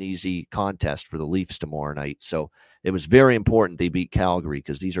going to be an easy contest for the Leafs tomorrow night. So it was very important they beat Calgary,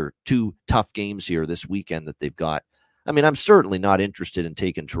 because these are two tough games here this weekend that they've got. I mean, I'm certainly not interested in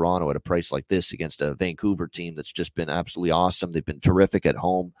taking Toronto at a price like this against a Vancouver team that's just been absolutely awesome. They've been terrific at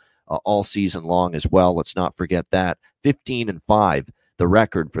home all season long as well. Let's not forget that. 15-5, the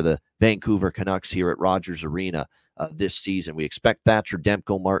record for the Vancouver Canucks here at Rogers Arena this season. We expect Thatcher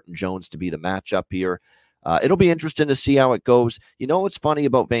Demko, Martin Jones to be the matchup here. It'll be interesting to see how it goes. What's funny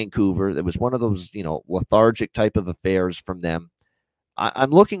about Vancouver? It was one of those, lethargic type of affairs from them.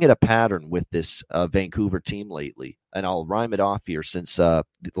 I'm looking at a pattern with this Vancouver team lately, and I'll rhyme it off here. Since the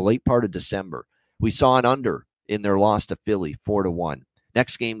late part of December, we saw an under in their loss to Philly, 4-1.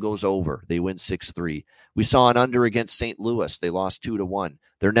 Next game goes over. They win 6-3. We saw an under against St. Louis. They lost 2-1.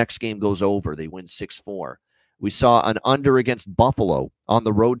 Their next game goes over. They win 6-4. We saw an under against Buffalo on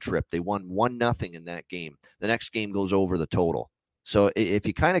the road trip. They won 1-0 in that game. The next game goes over the total. So if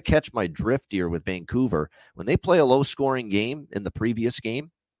you kind of catch my drift here with Vancouver, when they play a low-scoring game in the previous game,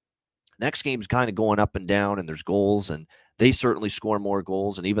 next game's kind of going up and down, and there's goals, and they certainly score more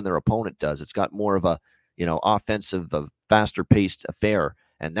goals, and even their opponent does. It's got more of a offensive, faster-paced affair,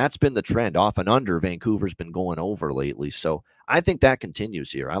 and that's been the trend. Off and under, Vancouver's been going over lately. So I think that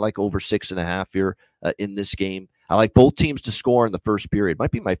continues here. I like over 6.5 here in this game. I like both teams to score in the first period.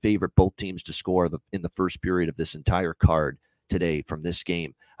 Might be my favorite, both teams to score in the first period of this entire card today from this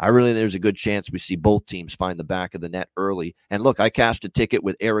game. There's a good chance we see both teams find the back of the net early. And look, I cashed a ticket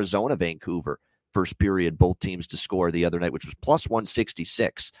with Arizona, Vancouver, first period, both teams to score the other night, which was plus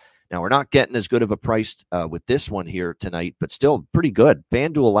 166. Now, we're not getting as good of a price with this one here tonight, but still pretty good.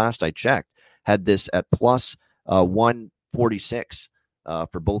 FanDuel, last I checked, had this at plus 146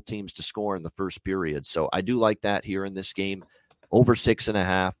 for both teams to score in the first period. So I do like that here in this game. Over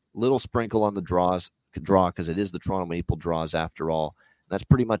 6.5, little sprinkle on the draw, because it is the Toronto Maple draws after all. That's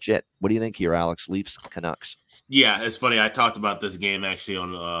pretty much it. What do you think here, Alex? Leafs, Canucks? Yeah, it's funny. I talked about this game actually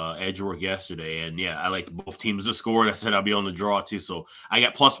on Edgework yesterday, and yeah, I like both teams to score. And I said I'll be on the draw too, so I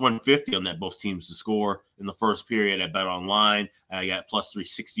got plus 150 on that both teams to score in the first period at Bet Online. I got plus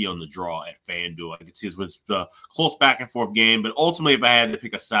 360 on the draw at FanDuel. I could see it was a close back and forth game, but ultimately, if I had to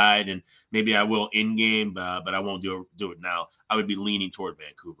pick a side, and maybe I will in game, but I won't do it now, I would be leaning toward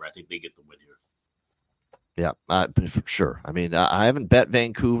Vancouver. I think they get the win here. Yeah, for sure. I mean, I haven't bet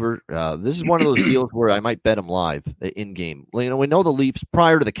Vancouver. This is one of those deals where I might bet them live in game. We know the Leafs,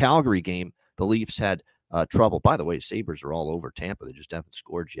 prior to the Calgary game, the Leafs had trouble. By the way, Sabres are all over Tampa. They just haven't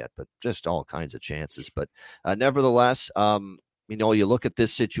scored yet, but just all kinds of chances. But nevertheless, you look at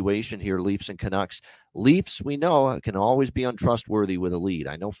this situation here, Leafs and Canucks. Leafs, we know, can always be untrustworthy with a lead.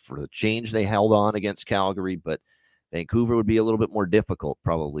 I know for the change they held on against Calgary, but Vancouver would be a little bit more difficult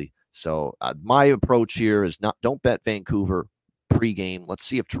probably. So my approach here is don't bet Vancouver pregame. Let's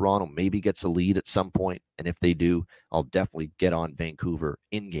see if Toronto maybe gets a lead at some point, and if they do, I'll definitely get on Vancouver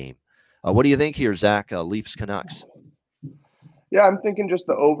in game. What do you think here, Zach? Leafs Canucks. Yeah, I'm thinking just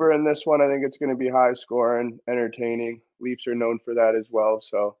the over in this one. I think it's going to be high scoring, entertaining. Leafs are known for that as well.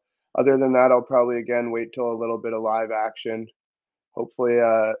 So other than that, I'll probably again wait till a little bit of live action. Hopefully,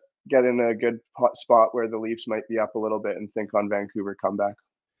 get in a good spot where the Leafs might be up a little bit and think on Vancouver comeback.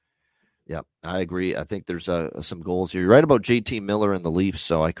 Yeah, I agree. I think there's some goals here. You're right about JT Miller and the Leafs,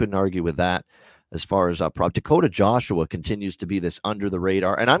 so I couldn't argue with that. As far as Dakota Joshua continues to be this under the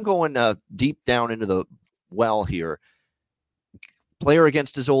radar, and I'm going deep down into the well here. Player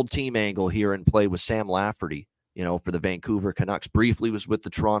against his old team angle here in play with Sam Lafferty, for the Vancouver Canucks. Briefly was with the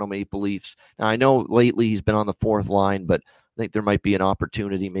Toronto Maple Leafs. Now, I know lately he's been on the fourth line, but I think there might be an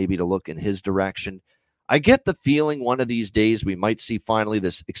opportunity maybe to look in his direction. I get the feeling one of these days we might see finally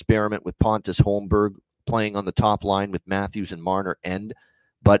this experiment with Pontus Holmberg playing on the top line with Matthews and Marner end.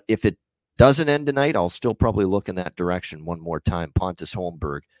 But if it doesn't end tonight, I'll still probably look in that direction one more time. Pontus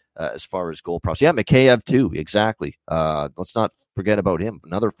Holmberg as far as goal props. Yeah, Mikheyev too, exactly. Let's not forget about him,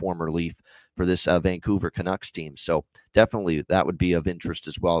 another former Leaf for this Vancouver Canucks team. So definitely that would be of interest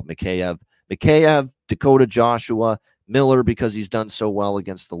as well. Mikheyev, Dakota Joshua, Miller, because he's done so well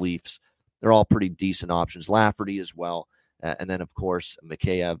against the Leafs. They're all pretty decent options. Lafferty as well. And then, of course,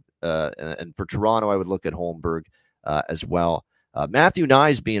 Mikheyev. And for Toronto, I would look at Holmberg as well. Matthew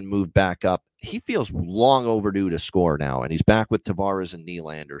Knies being moved back up. He feels long overdue to score now, and he's back with Tavares and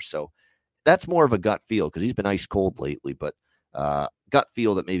Nylander. So that's more of a gut feel because he's been ice cold lately, but gut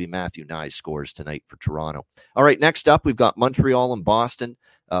feel that maybe Matthew Knies scores tonight for Toronto. All right, next up, we've got Montreal and Boston.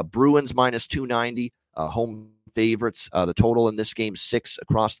 Bruins minus 290, home favorites. The total in this game, 6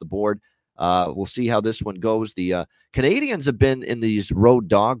 across the board. We'll see how this one goes. The Canadians have been in this road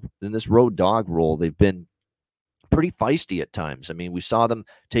dog role. They've been pretty feisty at times. I mean, we saw them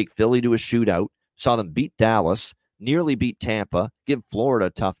take Philly to a shootout, saw them beat Dallas, nearly beat Tampa, give Florida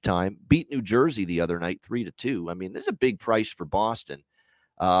a tough time, beat New Jersey the other night 3-2. I mean, this is a big price for Boston.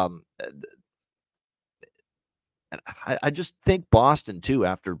 I just think Boston, too,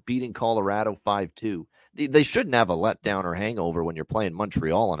 after beating Colorado 5-2, they shouldn't have a letdown or hangover when you're playing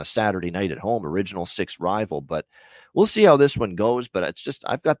Montreal on a Saturday night at home, original 6 rival. But we'll see how this one goes. But it's just,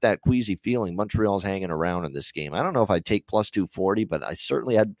 I've got that queasy feeling Montreal's hanging around in this game. I don't know if I'd take plus 240, but I'm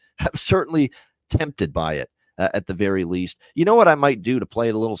certainly tempted by it at the very least. You know what I might do to play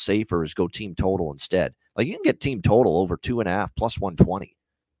it a little safer is go team total instead. Like you can get team total over 2.5 plus 120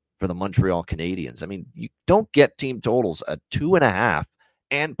 for the Montreal Canadiens. I mean, you don't get team totals at 2.5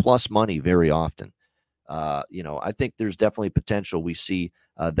 and plus money very often. I think there's definitely potential we see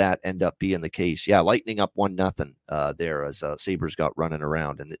that end up being the case. Yeah, Lightning up 1-0 there as Sabres got running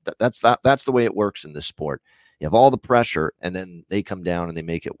around. And that's the way it works in this sport. You have all the pressure, and then they come down and they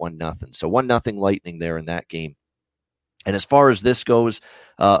make it 1-0. So 1-0 Lightning there in that game. And as far as this goes,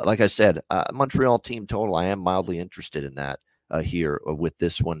 like I said, Montreal team total, I am mildly interested in that here with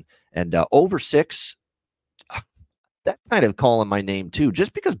this one. And over 6, that kind of calling my name too,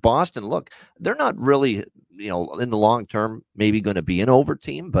 just because Boston, look, they're not really, in the long term, maybe going to be an over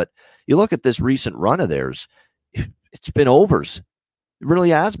team, but you look at this recent run of theirs, it's been overs. It really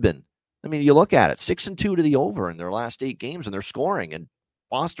has been. I mean, you look at it, 6-2 to the over in their last 8 games, and they're scoring, and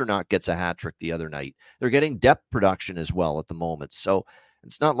Pastrnak gets a hat trick the other night. They're getting depth production as well at the moment. So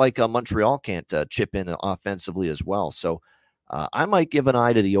it's not like Montreal can't chip in offensively as well. So I might give an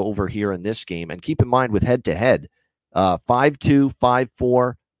eye to the over here in this game, and keep in mind with head-to-head, 5-2, 5-4,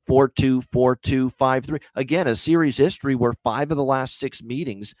 4-2, 4-2, 5-3. Again, a series history where 5 of the last 6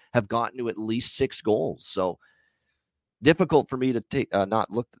 meetings have gotten to at least 6 goals. So difficult for me to not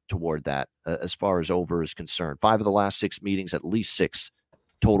look toward that as far as over is concerned. 5 of the last 6 meetings, at least 6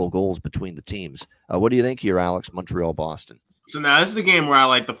 total goals between the teams. What do you think here, Alex? Montreal, Boston. So now this is the game where I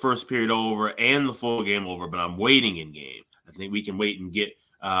like the first period over and the full game over, but I'm waiting in game. I think we can wait and get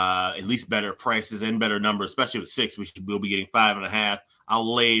at least better prices and better numbers, especially with 6. We'll be getting 5.5.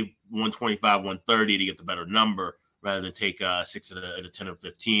 I'll lay 125, 130 to get the better number rather than take 6 at a 10 or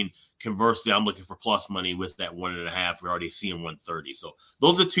 15. Conversely, I'm looking for plus money with that 1.5. We're already seeing 130. So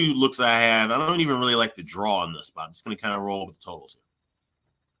those are 2 looks I have. I don't even really like the draw on this spot. I'm just going to kind of roll with the totals here.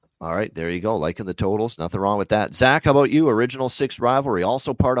 All right, there you go. Liking the totals. Nothing wrong with that. Zach, how about you? Original 6 rivalry,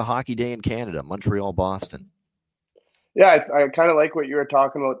 also part of Hockey Day in Canada, Montreal, Boston. Yeah, I kind of like what you were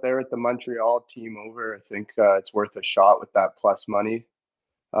talking about there with the Montreal team over. I think it's worth a shot with that plus money.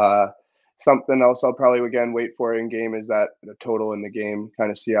 Something else I'll probably, again, wait for in game is that the total in the game,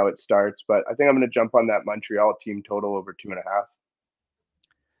 kind of see how it starts. But I think I'm going to jump on that Montreal team total over 2.5.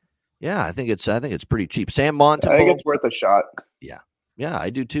 Yeah, I think it's pretty cheap. Sam Montembeau. I think it's worth a shot. Yeah, I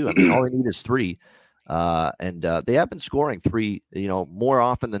do too. I mean, all they need is 3. And they have been scoring 3, more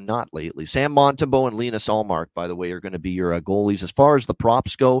often than not lately. Sam Montembeault and Linus Ullmark, by the way, are going to be your goalies. As far as the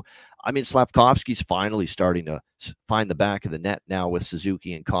props go, I mean, Slavkovsky's finally starting to find the back of the net now with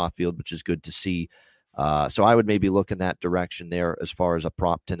Suzuki and Caulfield, which is good to see. So I would maybe look in that direction there as far as a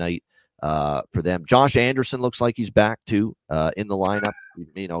prop tonight for them. Josh Anderson looks like he's back too in the lineup.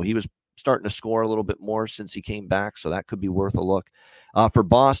 He was starting to score a little bit more since he came back, so that could be worth a look. For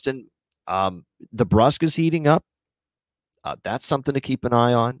Boston, DeBrusk's heating up. That's something to keep an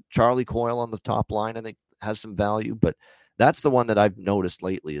eye on. Charlie Coyle on the top line, I think, has some value, but that's the one that I've noticed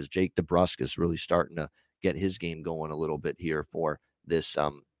lately is Jake DeBrusk is really starting to get his game going a little bit here for this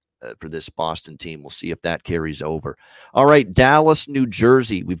Boston team. We'll see if that carries over. All right, Dallas, New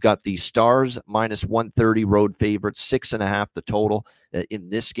Jersey. We've got the Stars minus 130 road favorites, 6.5 the total in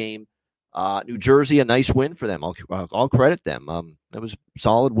this game. New Jersey, a nice win for them. I'll credit them. It was a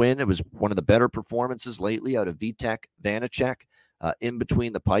solid win. It was one of the better performances lately out of Vitek Vanacek in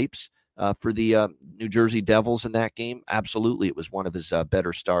between the pipes for the New Jersey Devils in that game. Absolutely, it was one of his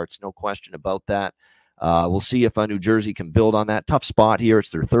better starts. No question about that. We'll see if New Jersey can build on that. Tough spot here. It's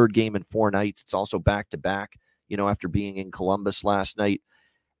their 3rd game in 4 nights. It's also back-to-back, after being in Columbus last night.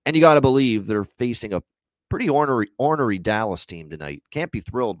 And you got to believe they're facing a pretty ornery Dallas team tonight. Can't be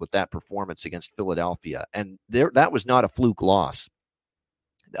thrilled with that performance against Philadelphia. And that was not a fluke loss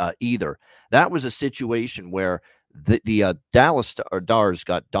either. That was a situation where the Dallas Stars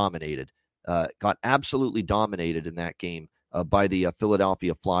got dominated, got absolutely dominated in that game by the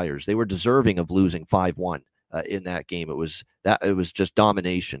Philadelphia Flyers. They were deserving of losing 5-1 in that game. It was just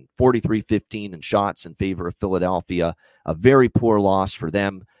domination, 43-15 in shots in favor of Philadelphia. A very poor loss for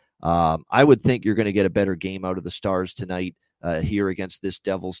them. I would think you're going to get a better game out of the Stars tonight here against this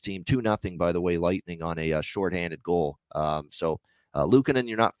Devils team. 2-0, by the way, Lightning on a shorthanded goal. So Luukkonen,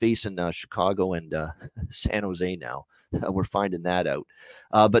 you're not facing Chicago and San Jose now. We're finding that out.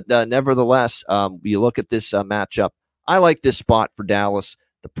 But nevertheless, you look at this matchup. I like this spot for Dallas.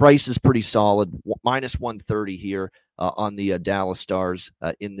 The price is pretty solid, minus 130 here on the Dallas Stars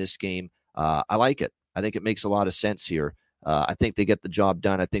in this game. I like it. I think it makes a lot of sense here. I think they get the job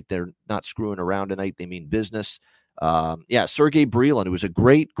done. I think they're not screwing around tonight. They mean business. Sergei Brylin, who was a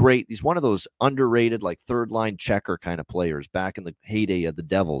great, he's one of those underrated, like third-line checker kind of players back in the heyday of the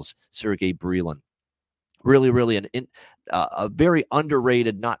Devils, Sergei Brylin. Really a very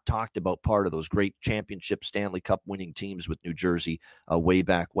underrated, not talked about part of those great championship Stanley Cup winning teams with New Jersey way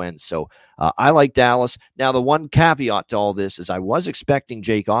back when. So I like Dallas. Now, the one caveat to all this is I was expecting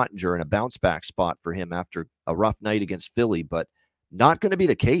Jake Ottinger in a bounce-back spot for him after a rough night against Philly, but not going to be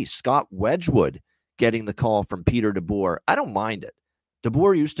the case. Scott Wedgwood getting the call from Peter DeBoer. I don't mind it.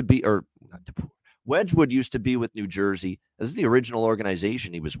 Wedgwood used to be with New Jersey. This is the original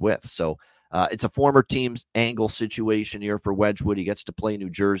organization he was with. So it's a former team's angle situation here for Wedgwood. He gets to play New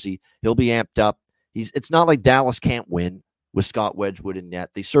Jersey. He'll be amped up. It's not like Dallas can't win with Scott Wedgwood in net.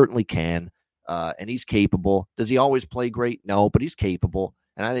 They certainly can, and he's capable. Does he always play great? No, but he's capable,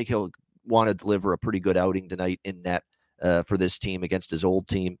 and I think he'll want to deliver a pretty good outing tonight in net for this team against his old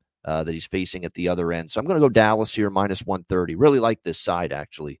team that he's facing at the other end. So I'm going to go Dallas here, minus 130. Really like this side,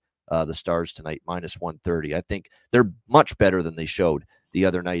 actually, the Stars tonight, minus 130. I think they're much better than they showed the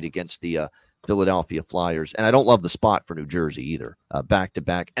other night against the Philadelphia Flyers. And I don't love the spot for New Jersey either,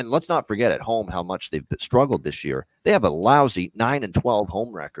 back-to-back. And let's not forget at home how much they've struggled this year. They have a lousy 9-12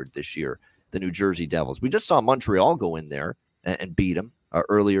 home record this year, the New Jersey Devils. We just saw Montreal go in there and beat them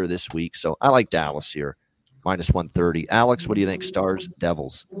earlier this week. So I like Dallas here, minus 130. Alex, what do you think? Stars,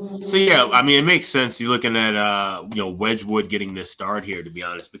 Devils? So, yeah, I mean, it makes sense. You're looking at, Wedgwood getting this start here, to be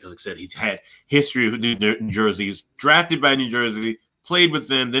honest, because like I said, he's had history with New Jersey. He was drafted by New Jersey, played with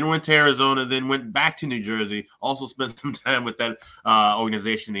them, then went to Arizona, then went back to New Jersey, also spent some time with that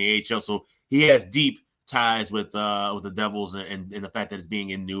organization, the AHL. So he has deep ties with the Devils and the fact that it's being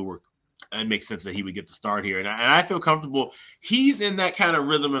in Newark. It makes sense that he would get the start here. And I feel comfortable. He's in that kind of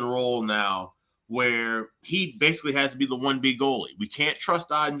rhythm and role now where he basically has to be the 1B goalie. We can't trust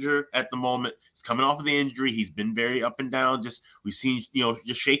Ottinger at the moment. He's coming off of the injury. He's been very up and down. We've seen,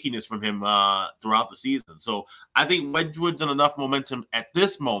 just shakiness from him throughout the season. So I think Wedgwood's in enough momentum at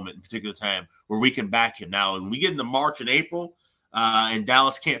this moment in particular time where we can back him. Now, when we get into March and April and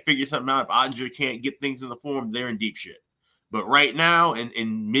Dallas can't figure something out, if Ottinger can't get things in the form, they're in deep shit. But right now,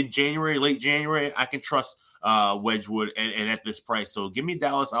 in mid-January, late January, I can trust Wedgwood and at this price. So give me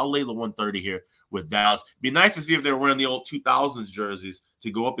Dallas. I'll lay the 130 here with Dallas. Be nice to see if they're wearing the old 2000s jerseys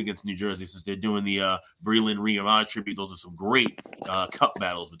to go up against New Jersey since they're doing the Brylin Reamon tribute. Those are some great cup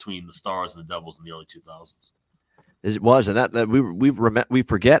battles between the Stars and the Devils in the early 2000s. It was, and that we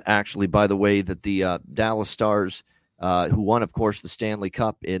forget, actually, by the way, that the Dallas Stars, who won, of course, the Stanley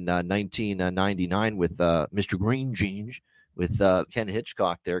Cup in 1999 with Mr. Green Jeans, with Ken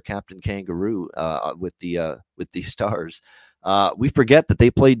Hitchcock there, Captain Kangaroo, with the Stars. We forget that they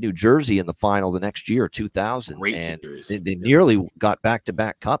played New Jersey in the final the next year, 2000, Great and series. they nearly got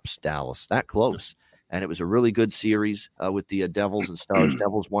back-to-back cups, Dallas, that close. And it was a really good series with the Devils and Stars.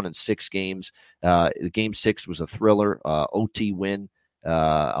 Devils won in 6 games. Game 6 was a thriller, OT win.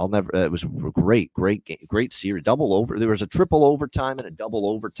 It was a great series. Double over. There was a triple overtime and a double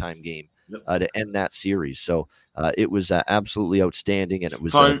overtime game to end that series. So it was absolutely outstanding. And it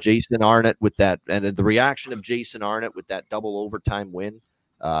was Jason Arnott with that, and the reaction of Jason Arnott with that double overtime win.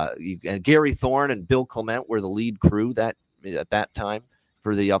 And Gary Thorne and Bill Clement were the lead crew at that time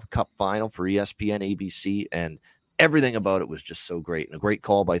for the Cup final for ESPN, ABC, and everything about it was just so great. And a great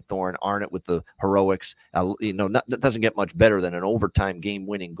call by Thorne. Arnott with the heroics. That doesn't get much better than an overtime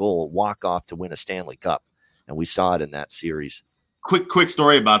game-winning goal, walk-off to win a Stanley Cup. And we saw it in that series. Quick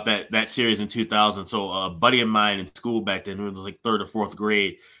story about that series in 2000. So a buddy of mine in school back then, who was like 3rd or 4th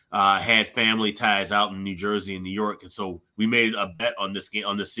grade, had family ties out in New Jersey and New York. And so we made a bet on this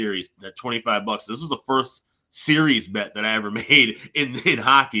series, that $25. This was the first series bet that I ever made in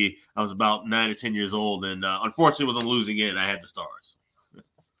hockey. I was about 9 or 10 years old, and unfortunately with them losing in, I had the Stars.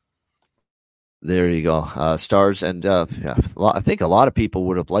 There you go. Stars, and I think a lot of people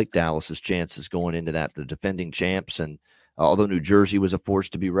would have liked Dallas's chances going into that, the defending champs, and although New Jersey was a force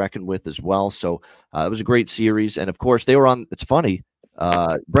to be reckoned with as well. So it was a great series, and of course they were on. It's funny,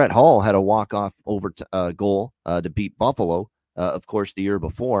 Brett Hull had a walk-off goal to beat Buffalo. Of course, the year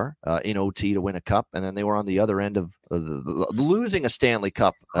before in OT to win a cup, and then they were on the other end of losing a Stanley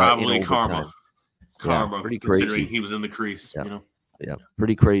Cup. Probably karma, pretty considering crazy. He was in the crease. Yeah. Yeah,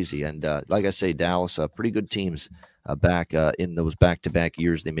 pretty crazy. And like I say, Dallas, pretty good teams back in those back-to-back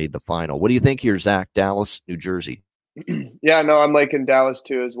years they made the final. What do you think here, Zach? Dallas, New Jersey. Yeah, no, I'm liking Dallas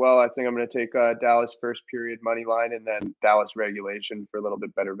too as well. I think I'm going to take Dallas first period money line and then Dallas regulation for a little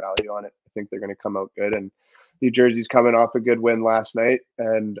bit better value on it. I think they're going to come out good, and New Jersey's coming off a good win last night,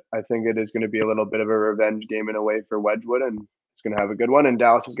 and I think it is going to be a little bit of a revenge game in a way for Wedgwood, and it's going to have a good one, and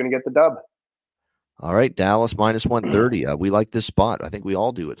Dallas is going to get the dub. All right, Dallas minus 130. We like this spot. I think we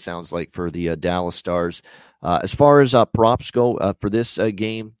all do, it sounds like, for the Dallas Stars. As far as props go for this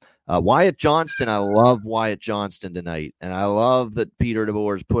game, Wyatt Johnston, I love Wyatt Johnston tonight, and I love that Peter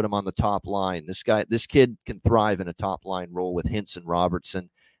DeBoer's put him on the top line. This kid can thrive in a top line role with Hintz and Robertson.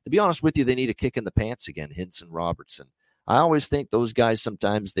 To be honest with you, they need a kick in the pants again, Hintz and Robertson. I always think those guys,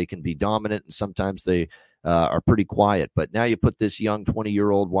 sometimes they can be dominant and sometimes they are pretty quiet. But now you put this young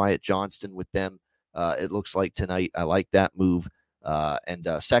 20-year-old Wyatt Johnston with them. It looks like tonight. I like that move. And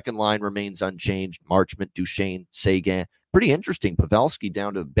second line remains unchanged. Marchment, Duchesne, Seguin. Pretty interesting. Pavelski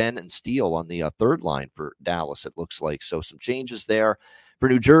down to Ben and Steele on the third line for Dallas, it looks like. So some changes there. For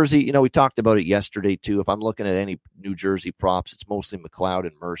New Jersey, we talked about it yesterday, too. If I'm looking at any New Jersey props, it's mostly McLeod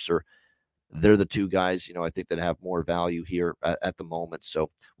and Mercer. They're the two guys, I think that have more value here at the moment. So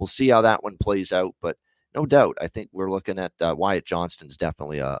we'll see how that one plays out. But no doubt, I think we're looking at Wyatt Johnston's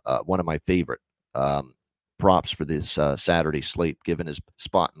definitely one of my favorite props for this Saturday slate, given his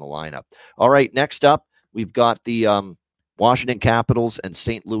spot in the lineup. All right, next up, we've got the Washington Capitals and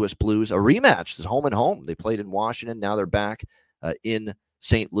St. Louis Blues, a rematch. It's home and home. They played in Washington. Now they're back in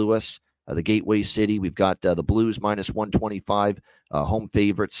St. Louis, the Gateway City. We've got the Blues minus 125, home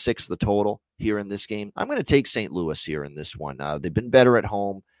favorites, 6 the total here in this game. I'm going to take St. Louis here in this one. They've been better at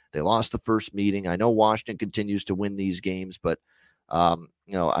home. They lost the first meeting. I know Washington continues to win these games, but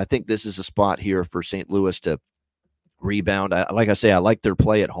I think this is a spot here for St. Louis to rebound. Like I say, I like their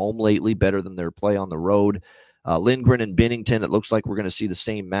play at home lately better than their play on the road. Lindgren and Binnington, it looks like we're going to see the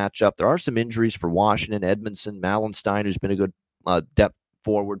same matchup. There are some injuries for Washington. Edmondson, Malenstein, who's been a good depth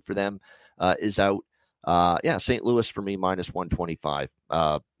forward for them, is out. St. Louis for me, minus 125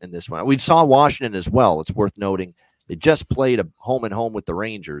 in this one. We saw Washington as well. It's worth noting. They just played a home and home with the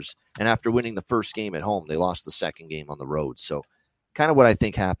Rangers, and after winning the first game at home, they lost the second game on the road. So kind of what I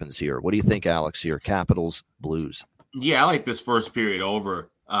think happens here. What do you think, Alex, here? Capitals, Blues. Yeah, I like this first period over.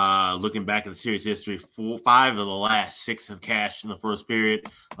 Looking back at the series history, 5 of the last 6 have cashed in the first period.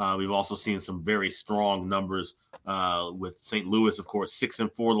 We've also seen some very strong numbers with St. Louis, of course,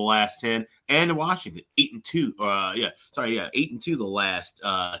 6-4 the last 10, and Washington 8-2. 8-2 the last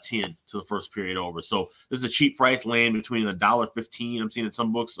 10 to the first period over. So this is a cheap price, laying between $1.15. I'm seeing in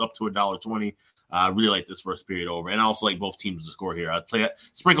some books up to $1.20. I really like this first period over, and I also like both teams to score here. I'd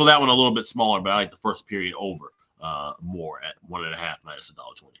sprinkle that one a little bit smaller, but I like the first period over more at 1.5 minus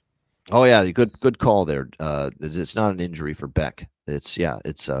 $1.20. Oh yeah, good call there. It's not an injury for Beck. It's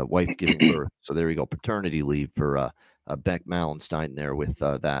wife giving birth. So there you go, paternity leave for Beck Malenstein there with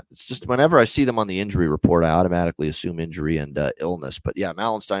that. It's just whenever I see them on the injury report, I automatically assume injury and illness. But yeah,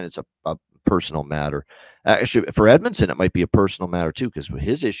 Malenstein, it's a personal matter. Actually, for Edmondson, it might be a personal matter too because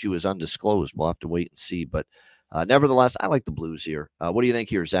his issue is undisclosed. We'll have to wait and see. But nevertheless, I like the Blues here. What do you think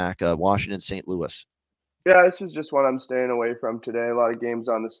here, Zach? Washington, St. Louis. Yeah, this is just one I'm staying away from today. A lot of games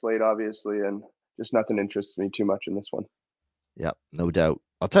on the slate, obviously, and just nothing interests me too much in this one. Yeah, no doubt.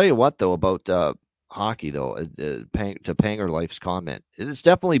 I'll tell you what, though, about hockey, though, to Panger Life's comment, it's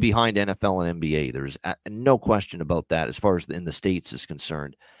definitely behind NFL and NBA. There's no question about that as far as in the States is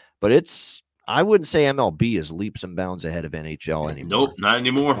concerned. But I wouldn't say MLB is leaps and bounds ahead of NHL anymore. Nope, not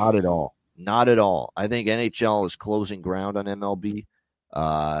anymore. Not at all. Not at all. I think NHL is closing ground on MLB.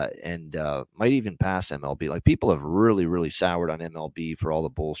 And might even pass MLB. Like people have really, really soured on MLB for all the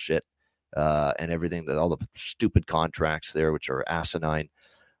bullshit and everything, that all the stupid contracts there, which are asinine.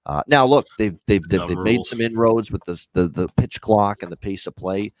 Now look, they've made some inroads with the pitch clock and the pace of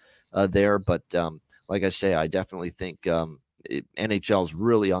play there, but like I say, I definitely think NHL is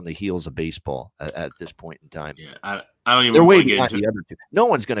really on the heels of baseball at this point in time. Yeah, I don't even. They're way behind the other two. No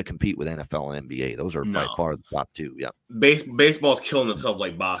one's going to compete with NFL and NBA. Those are by far the top two. Yeah, baseball's killing itself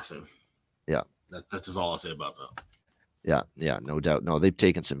like boxing. Yeah, that's just all I'll say about that. Yeah, no doubt. No, they've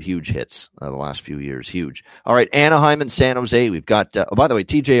taken some huge hits the last few years. Huge. All right, Anaheim and San Jose. We've got. By the way,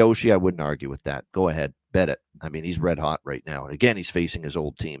 TJ Oshie, I wouldn't argue with that. Go ahead, bet it. I mean, he's red hot right now. And again, he's facing his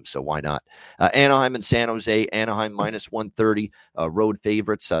old team, so why not? Anaheim and San Jose. Anaheim minus 130. Road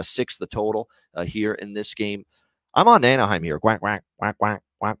favorites. 6 the total here in this game. I'm on Anaheim here. Quack, quack, quack, quack,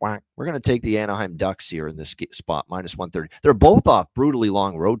 quack, quack. We're going to take the Anaheim Ducks here in this spot, minus 130. They're both off brutally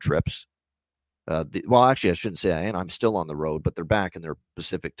long road trips. Well, actually, I shouldn't say I'm still on the road, but they're back in their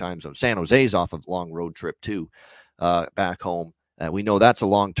Pacific time zone. San Jose's off a long road trip, too, back home. We know that's a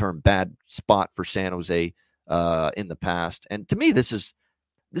long-term bad spot for San Jose in the past. And to me, this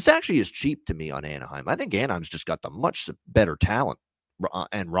actually is cheap to me on Anaheim. I think Anaheim's just got the much better talent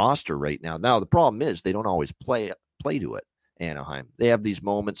and roster right now. Now, the problem is they don't always play to it, Anaheim. They have these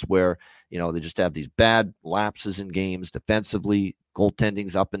moments where, they just have these bad lapses in games defensively,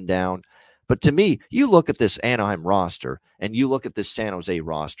 goaltending's up and down. But to me, you look at this Anaheim roster and you look at this San Jose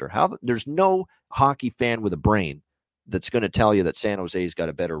roster, there's no hockey fan with a brain that's going to tell you that San Jose's got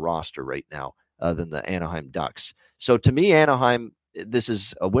a better roster right now than the Anaheim Ducks. So to me, Anaheim, this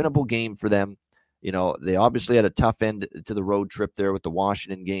is a winnable game for them. They obviously had a tough end to the road trip there with the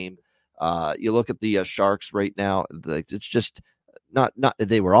Washington game. You look at the Sharks right now, it's just not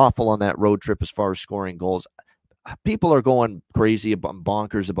they were awful on that road trip as far as scoring goals. People are going crazy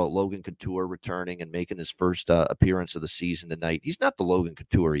bonkers about Logan Couture returning and making his first appearance of the season tonight. He's not the Logan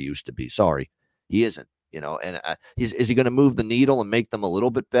Couture he used to be. Sorry, he isn't. And is he going to move the needle and make them a little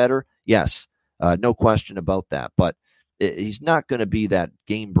bit better? Yes, no question about that. But he's not going to be that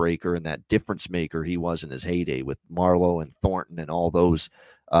game breaker and that difference maker he was in his heyday with Marleau and Thornton and all those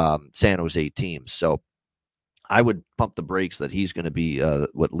San Jose teams. So I would pump the brakes that he's going to be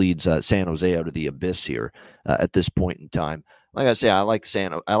what leads San Jose out of the abyss here at this point in time. Like I say, I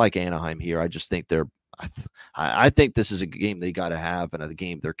like Anaheim here. I just think I think this is a game they got to have and a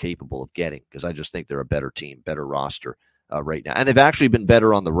game they're capable of getting because I just think they're a better team, better roster right now. And they've actually been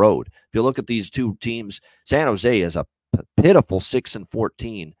better on the road. If you look at these two teams, San Jose is a pitiful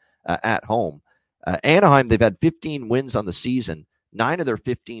 6-14 at home. Anaheim, they've had 15 wins on the season. 9 of their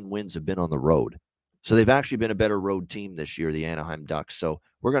 15 wins have been on the road. So they've actually been a better road team this year, the Anaheim Ducks. So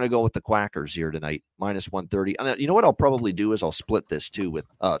we're going to go with the Quackers here tonight, minus 130. And you know what I'll probably do is I'll split this too with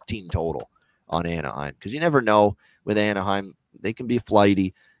team total on Anaheim because you never know with Anaheim. They can be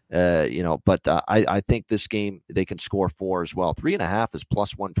flighty, but I think this game they can score 4 as well. 3.5 is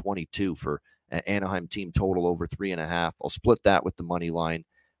plus 122 for Anaheim team total over 3.5. I'll split that with the money line.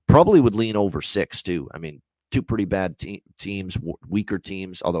 Probably would lean over 6 too. I mean, two pretty bad teams, weaker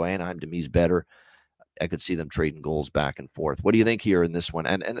teams, although Anaheim to me is better. I could see them trading goals back and forth. What do you think here in this one?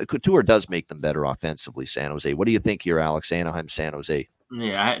 And Couture does make them better offensively, San Jose. What do you think here, Alex? Anaheim, San Jose.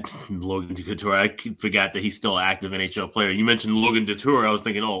 Yeah, Logan Couture. I forgot that he's still an active NHL player. You mentioned Logan Couture. I was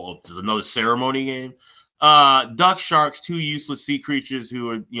thinking, there's another ceremony game. Duck Sharks, 2 useless sea creatures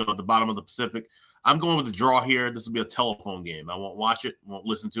who are, at the bottom of the Pacific. I'm going with the draw here. This will be a telephone game. I won't watch it, won't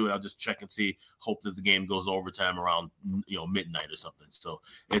listen to it. I'll just check and see, hope that the game goes overtime around, midnight or something. So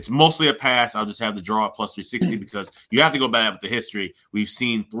it's mostly a pass. I'll just have the draw at plus 360 because you have to go back with the history. We've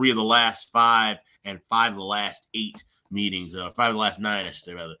seen 3 of the last 5 and 5 of the last 8 meetings, 5 of the last 9, I should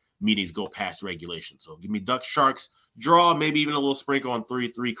say, rather, meetings go past regulation. So give me Duck Sharks draw, maybe even a little sprinkle on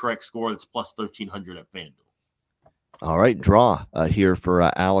 3 correct score. That's plus 1,300 at FanDuel. All right, draw here for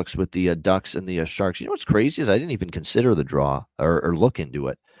Alex with the Ducks and the Sharks. You know what's crazy is I didn't even consider the draw or look into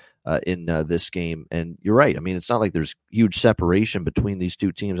it in this game. And you're right. I mean, it's not like there's huge separation between these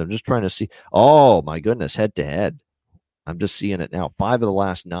two teams. I'm just trying to see. Oh, my goodness, head-to-head. I'm just seeing it now. 5 of the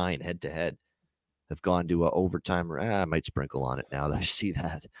last 9 head-to-head have gone to overtime. I might sprinkle on it now that I see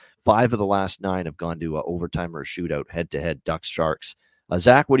that. 5 of the last 9 have gone to overtime or a shootout, head-to-head, Ducks, Sharks.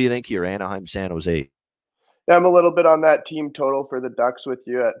 Zach, what do you think here? Anaheim, San Jose. Yeah, I'm a little bit on that team total for the Ducks with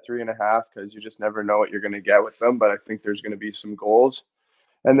you at 3.5 because you just never know what you're going to get with them. But I think there's going to be some goals.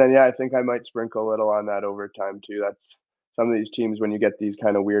 And then, I think I might sprinkle a little on that overtime too. That's some of these teams when you get these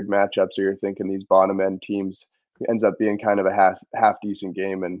kind of weird matchups or you're thinking these bottom end teams, it ends up being kind of a half decent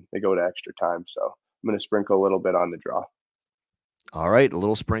game and they go to extra time. So I'm going to sprinkle a little bit on the draw. All right, a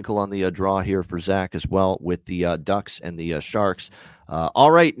little sprinkle on the draw here for Zach as well with the Ducks and the Sharks.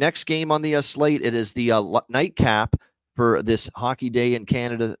 All right, next game on the slate, it is the nightcap for this Hockey Day in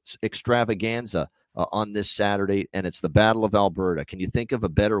Canada extravaganza on this Saturday, and it's the Battle of Alberta. Can you think of a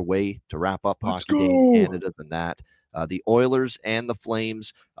better way to wrap up Hockey Day in Canada than that? The Oilers and the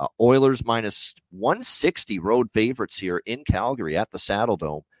Flames. Oilers minus 160 road favorites here in Calgary at the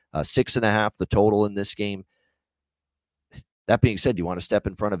Saddledome. 6.5 the total in this game. That being said, do you want to step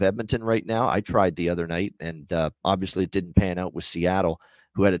in front of Edmonton right now? I tried the other night, and obviously it didn't pan out with Seattle,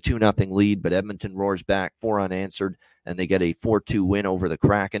 who had a 2-0 lead, but Edmonton roars back, 4 unanswered, and they get a 4-2 win over the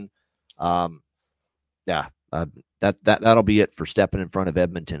Kraken. That'll be it for stepping in front of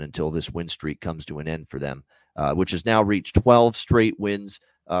Edmonton until this win streak comes to an end for them, which has now reached 12 straight wins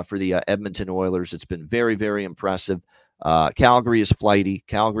for the Edmonton Oilers. It's been very, very impressive. Calgary is flighty.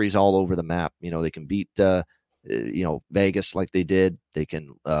 Calgary's all over the map. They can beat Vegas like they did. They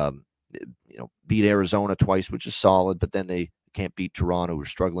can beat Arizona twice, which is solid, but then they can't beat Toronto, who's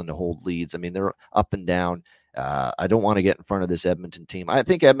struggling to hold leads. I mean, they're up and down. I don't want to get in front of this Edmonton team. I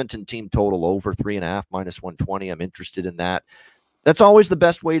think Edmonton team total over 3.5 minus 120. I'm interested in that. That's always the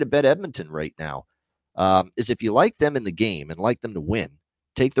best way to bet Edmonton right now. Is if you like them in the game and like them to win,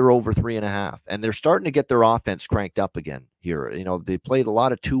 take their over 3.5. And they're starting to get their offense cranked up again here. They played a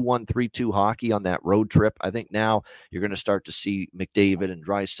lot of 2-1, 3-2 hockey on that road trip. I think now you're going to start to see McDavid and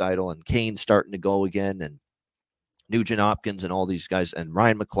Draisaitl and Kane starting to go again, and Nugent Hopkins and all these guys, and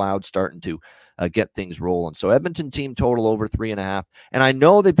Ryan McLeod starting to get things rolling. So Edmonton team total over 3.5. And I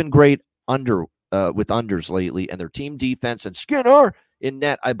know they've been great with unders lately, and their team defense and Skinner in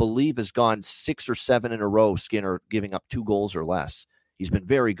net, I believe, has gone 6 or 7 in a row. Skinner giving up 2 goals or less. He's been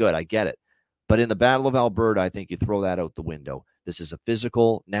very good. I get it. But in the Battle of Alberta, I think you throw that out the window. This is a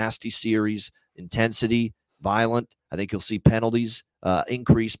physical, nasty series, intensity, violent. I think you'll see penalties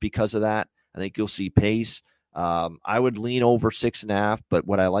increase because of that. I think you'll see pace. I would lean over 6.5, but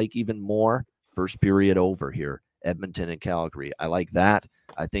what I like even more, first period over here, Edmonton and Calgary. I like that.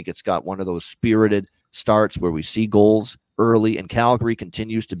 I think it's got one of those spirited starts where we see goals early, and Calgary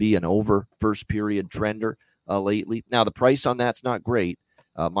continues to be an over first period trender lately. Now, the price on that's not great,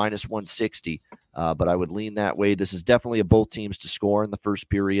 minus 160, but I would lean that way. This is definitely a both teams to score in the first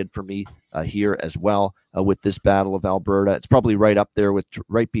period for me here as well with this Battle of Alberta. It's probably right up there with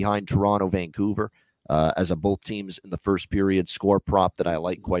right behind Toronto, Vancouver. As a both teams in the first period score prop that I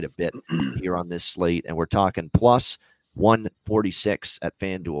like quite a bit here on this slate. And we're talking plus 146 at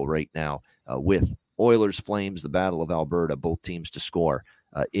FanDuel right now with Oilers, Flames, the Battle of Alberta, both teams to score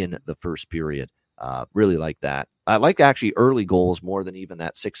in the first period. Really like that. I like actually early goals more than even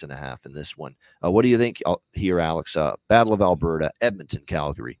that 6.5 in this one. What do you think here, Alex? Battle of Alberta, Edmonton,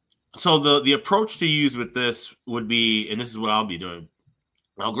 Calgary. So the approach to use with this would be, and this is what I'll be doing,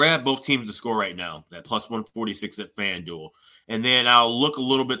 I'll grab both teams to score right now, that plus 146 at FanDuel. And then I'll look a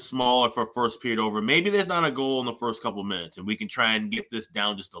little bit smaller for first period over. Maybe there's not a goal in the first couple of minutes, and we can try and get this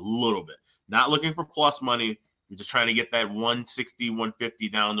down just a little bit. Not looking for plus money. We're just trying to get that 160, 150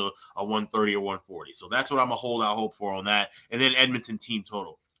 down to a 130 or 140. So that's what I'm going to hold out hope for on that. And then Edmonton team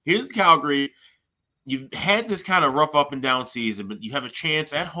total. Here's Calgary. You've had this kind of rough up and down season, but you have a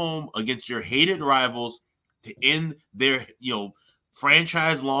chance at home against your hated rivals to end their,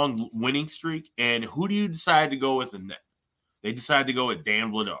 franchise-long winning streak. And who do you decide to go with in that? They decide to go with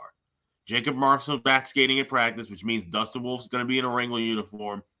Dan Vladar. Jacob Markstrom back skating at practice, which means Dustin Wolf's going to be in a Wrangler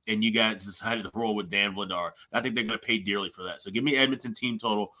uniform, and you guys decided to roll with Dan Vladar. I think they're going to pay dearly for that. So give me Edmonton team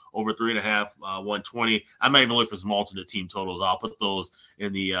total over 3.5, 120. I might even look for some alternate team totals. I'll put those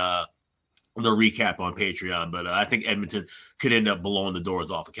in the recap on Patreon. But I think Edmonton could end up blowing the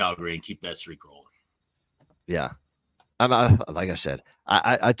doors off of Calgary and keep that streak rolling. Yeah. Like I said,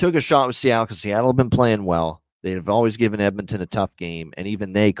 I took a shot with Seattle because Seattle have been playing well. They've always given Edmonton a tough game, and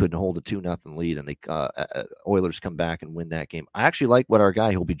even they couldn't hold a 2-0 lead, and the Oilers come back and win that game. I actually like what our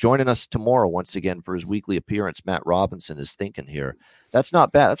guy, who'll be joining us tomorrow once again for his weekly appearance, Matt Robinson, is thinking here. That's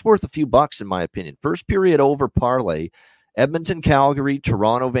not bad. That's worth a few bucks in my opinion. First period over parlay, Edmonton, Calgary,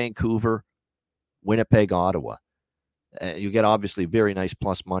 Toronto, Vancouver, Winnipeg, Ottawa. You get obviously very nice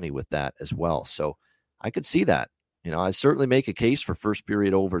plus money with that as well. So I could see that. I certainly make a case for first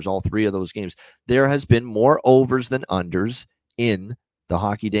period overs, all three of those games. There has been more overs than unders in the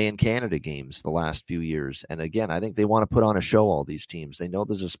Hockey Day in Canada games the last few years. And again, I think they want to put on a show, all these teams. They know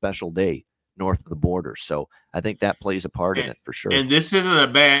there's a special day north of the border. So I think that plays a part in it for sure. And this isn't a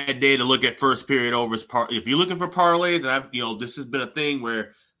bad day to look at first period overs. If you're looking for parlays, and this has been a thing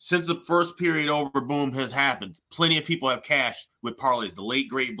where since the first period over boom has happened, plenty of people have cashed with parlays. The late,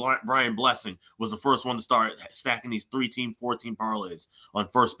 great Brian Blessing was the first one to start stacking these 3-team, 4-team parlays on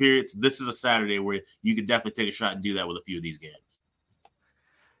first periods. This is a Saturday where you could definitely take a shot and do that with a few of these games.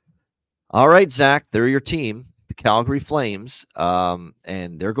 All right, Zach, they're your team, the Calgary Flames,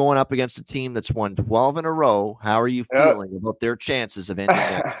 and they're going up against a team that's won 12 in a row. How are you feeling about their chances of ending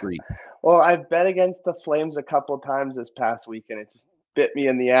that streak? Well, I've bet against the Flames a couple times this past weekend. It's bit me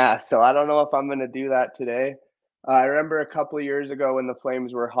in the ass. So I don't know if I'm going to do that today. I remember a couple of years ago when the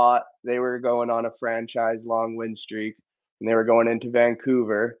Flames were hot, they were going on a franchise long win streak and they were going into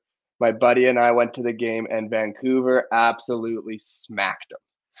Vancouver. My buddy and I went to the game and Vancouver absolutely smacked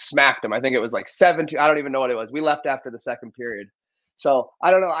them. I think it was like 7-2. I don't even know what it was. We left after the second period. So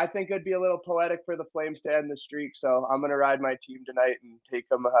I don't know. I think it'd be a little poetic for the Flames to end the streak. So I'm going to ride my team tonight and take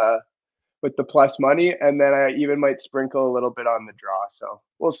them with the plus money, and then I even might sprinkle a little bit on the draw. So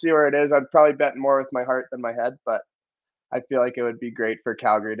we'll see where it is. I'd probably bet more with my heart than my head, but I feel like it would be great for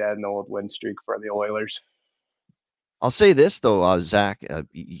Calgary to end the old win streak for the Oilers. I'll say this, though, Zach,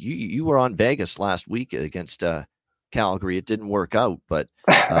 you were on Vegas last week against Calgary. It didn't work out, but,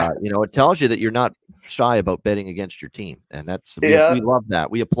 it tells you that you're not shy about betting against your team, and we love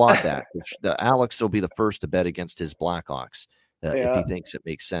that. We applaud that. Alex will be the first to bet against his Blackhawks if he thinks it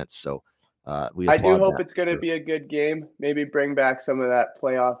makes sense. So, I do hope it's going to be a good game. Maybe bring back some of that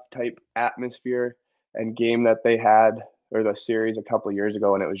playoff type atmosphere and game that they had, or the series a couple of years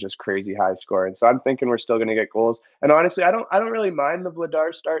ago, and it was just crazy high scoring. So I'm thinking we're still going to get goals. And honestly, I don't really mind the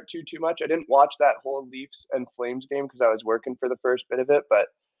Vladar start too much. I didn't watch that whole Leafs and Flames game because I was working for the first bit of it, but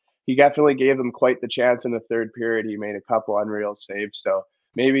he definitely gave them quite the chance in the third period. He made a couple unreal saves. So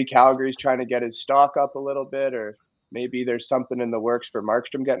maybe Calgary's trying to get his stock up a little bit, or maybe there's something in the works for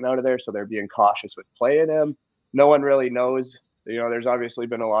Markstrom getting out of there, so they're being cautious with playing him. No one really knows. There's obviously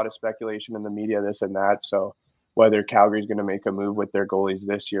been a lot of speculation in the media, this and that. So whether Calgary's going to make a move with their goalies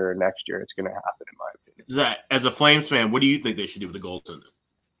this year or next year, it's going to happen, in my opinion. Zach, as a Flames fan, what do you think they should do with the goaltender?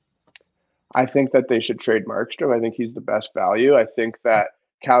 I think that they should trade Markstrom. I think he's the best value. I think that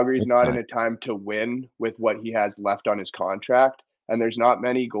Calgary's not in a time to win with what he has left on his contract. And there's not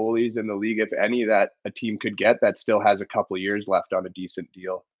many goalies in the league, if any, that a team could get that still has a couple of years left on a decent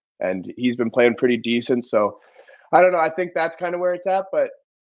deal. And he's been playing pretty decent. So I don't know. I think that's kind of where it's at. But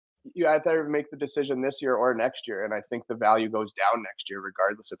you either make the decision this year or next year. And I think the value goes down next year,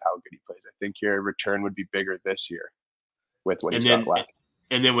 regardless of how good he plays. I think your return would be bigger this year with what he's got left.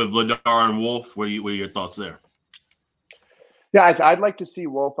 And then with Vladar and Wolf, what are your thoughts there? Yeah, I'd like to see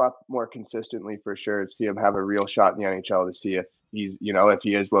Wolf up more consistently for sure. See him have a real shot in the NHL to see if he's, if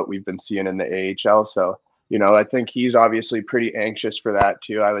he is what we've been seeing in the AHL. So, I think he's obviously pretty anxious for that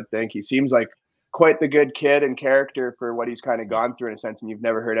too. I would think he seems like quite the good kid and character for what he's kind of gone through in a sense. And you've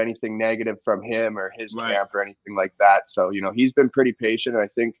never heard anything negative from him or his camp or anything like that. So, he's been pretty patient. And I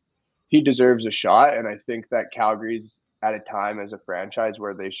think he deserves a shot. And I think that Calgary's at a time as a franchise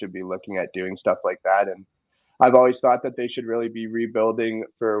where they should be looking at doing stuff like that. And I've always thought that they should really be rebuilding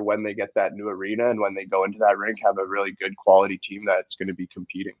for when they get that new arena and when they go into that rink, have a really good quality team that's going to be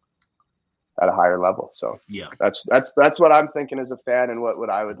competing at a higher level. So yeah, that's what I'm thinking as a fan and what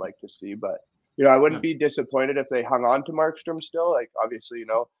I would like to see. But, I wouldn't be disappointed if they hung on to Markstrom still. Like, obviously,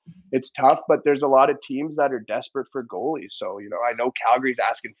 it's tough, but there's a lot of teams that are desperate for goalies. So, I know Calgary's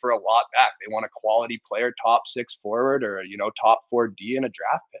asking for a lot back. They want a quality player, top 6 forward, or, top 4 D and a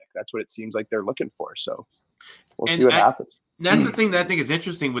draft pick. That's what it seems like they're looking for. So we'll see what happens. That's the thing that I think is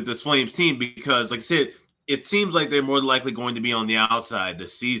interesting with this Flames team, because, like I said, it seems like they're more likely going to be on the outside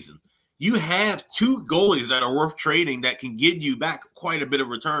this season. You have 2 goalies that are worth trading that can get you back quite a bit of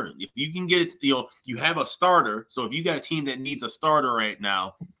return. If you can get, you have a starter. So if you got a team that needs a starter right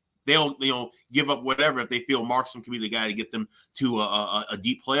now, they'll, give up whatever if they feel Markstrom can be the guy to get them to a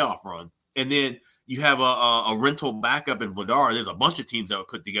deep playoff run. And then you have a rental backup in Vladar. There's a bunch of teams that would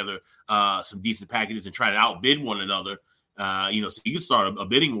put together some decent packages and try to outbid one another. So you could start a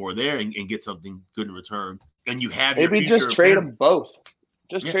bidding war there and get something good in return. And you have maybe just trade them both.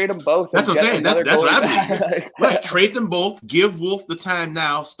 Trade them both. That's what I'm saying. That's what I believe. Right. Trade them both. Give Wolf the time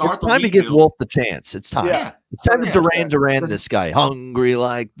now. Start it's time to give Wolf the chance. It's time. Yeah. It's time to Duran this guy. Hungry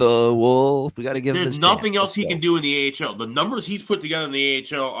like the wolf. We got to give him this chance. There's nothing else he can do in the AHL. The numbers he's put together in the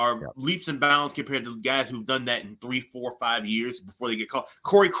AHL are leaps and bounds compared to the guys who've done that in 3, 4, 5 years before they get called.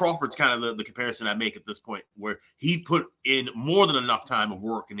 Corey Crawford's kind of the comparison I make at this point, where he put in more than enough time of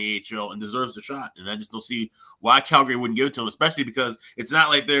work in the AHL and deserves the shot. And I just don't see why Calgary wouldn't give it to him, especially because it's not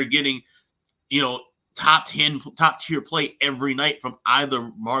like they're getting, top tier play every night from either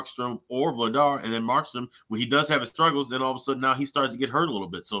Markstrom or Vladar. And then Markstrom, when he does have his struggles, then all of a sudden now he starts to get hurt a little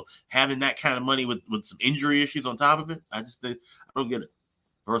bit. So having that kind of money with some injury issues on top of it, I don't get it.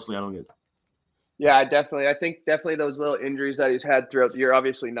 Personally, I don't get it. Yeah, definitely. I think those little injuries that he's had throughout the year,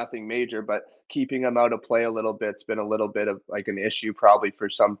 obviously nothing major, but keeping him out of play a little bit's been a little bit of like an issue probably for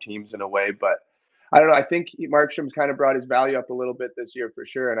some teams in a way. But I don't know. I think Markstrom's kind of brought his value up a little bit this year for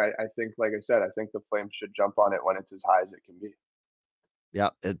sure. And I think, like I said, I think the Flames should jump on it when it's as high as it can be. Yeah.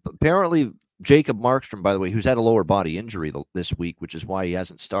 Apparently, Jacob Markstrom, by the way, who's had a lower body injury this week, which is why he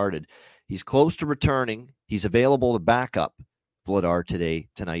hasn't started. He's close to returning. He's available to back up Vladar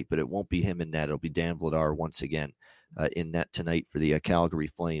tonight, but it won't be him in net. It'll be Dan Vladar once again in net tonight for the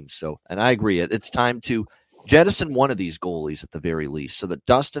Calgary Flames. So, and I agree. It's time to jettison one of these goalies at the very least, so that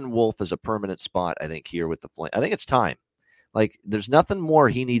Dustin Wolf is a permanent spot, I think, here with the Flames. I think it's time. Like, there's nothing more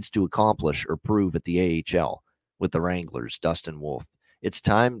he needs to accomplish or prove at the AHL with the Wranglers, Dustin Wolf. It's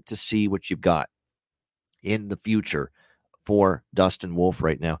time to see what you've got in the future for Dustin Wolf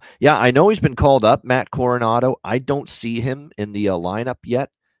right now. Yeah, I know he's been called up, Matt Coronado. I don't see him in the lineup yet.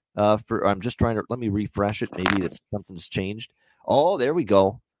 I'm just trying to, let me refresh it. Maybe something's changed. Oh, there we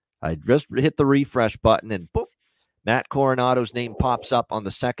go. I just hit the refresh button and boop, Matt Coronado's name pops up on the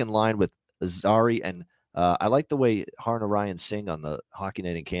second line with Zari. And I like the way Harna Ryan Singh on the Hockey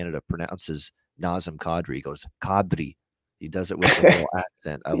Night in Canada pronounces Nazem Kadri. He goes, Kadri. He does it with a little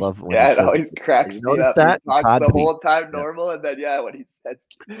accent. I love when it always cracks me up. That? He talks the whole time normal, and then, when he says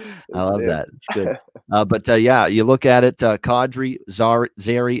I love that. It's good. But you look at it, Kadri,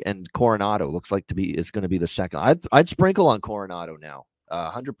 Zari, and Coronado looks like it's going to be the second. I'd sprinkle on Coronado now.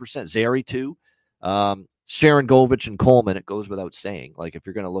 100%. Zary too. Sharon Govich and Coleman, it goes without saying. Like, if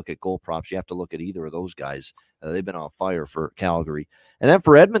you're going to look at goal props, you have to look at either of those guys. They've been on fire for Calgary. And then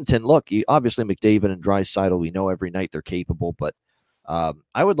for Edmonton, look, obviously McDavid and Draisaitl, we know every night they're capable, but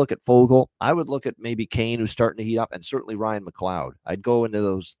I would look at Fogle. I would look at maybe Kane, who's starting to heat up, and certainly Ryan McLeod. I'd go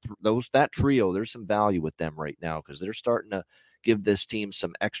into that trio. There's some value with them right now because they're starting to give this team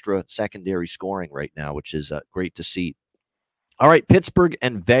some extra secondary scoring right now, which is great to see. All right, Pittsburgh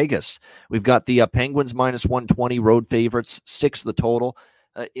and Vegas. We've got the Penguins minus 120 road favorites, 6 the total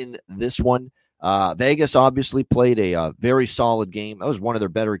in this one. Vegas obviously played a very solid game. That was one of their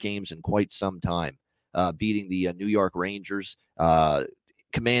better games in quite some time, beating the New York Rangers,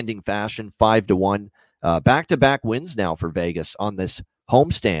 commanding fashion, 5-1. Back-to-back wins now for Vegas on this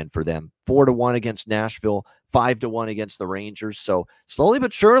homestand for them, 4-1 against Nashville, 5-1 against the Rangers. So slowly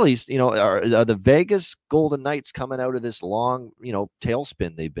but surely, are the Vegas Golden Knights coming out of this long,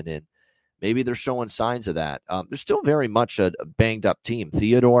 tailspin they've been in. Maybe they're showing signs of that. They're still very much a banged up team.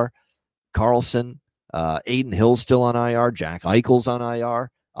 Theodore, Carlson, Aiden Hill's still on IR. Jack Eichel's on IR.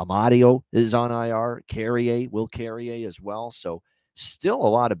 Amadio is on IR. Will Carrier as well. So still a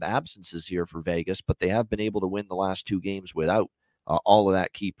lot of absences here for Vegas, but they have been able to win the last 2 games without all of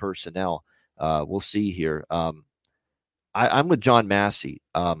that key personnel. We'll see here. I'm with John Massey.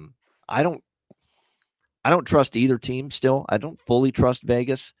 I don't trust either team still. I don't fully trust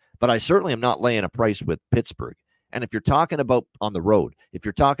Vegas, but I certainly am not laying a price with Pittsburgh. And if you're talking about on the road, if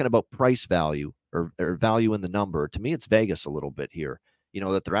you're talking about price value or value in the number, to me, it's Vegas a little bit here.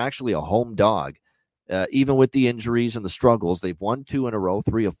 That they're actually a home dog, even with the injuries and the struggles. They've won 2 in a row,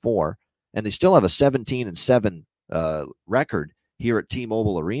 3 of 4, and they still have a 17-7 record here at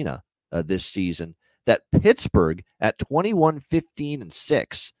T-Mobile Arena this season. That Pittsburgh at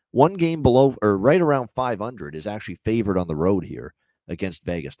 21-15-6, 1 game below or right around 500, is actually favored on the road here against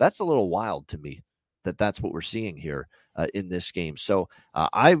Vegas. That's a little wild to me that's what we're seeing here in this game. So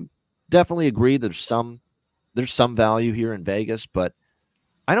I definitely agree there's some value here in Vegas, but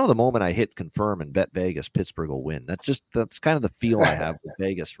I know the moment I hit confirm and bet Vegas, Pittsburgh will win. That's kind of the feel I have with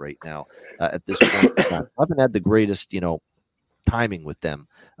Vegas right now at this point. I haven't had the greatest, timing with them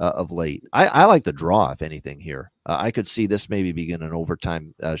of late. I like the draw, if anything, here. I could see this maybe being an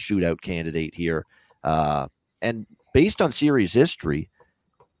overtime shootout candidate here. And based on series history,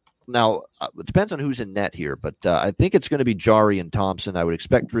 now it depends on who's in net here, but I think it's going to be Jarry and Thompson. I would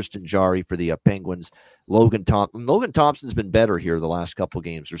expect Tristan Jarry for the Penguins. Logan Thompson's been better here the last couple of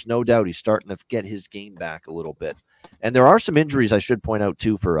games. There's no doubt he's starting to get his game back a little bit. And there are some injuries I should point out,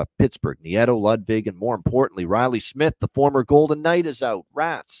 too, for Pittsburgh. Nieto, Ludwig, and more importantly, Riley Smith, the former Golden Knight, is out.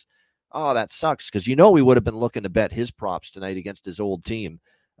 Rats. Oh, that sucks, because we would have been looking to bet his props tonight against his old team,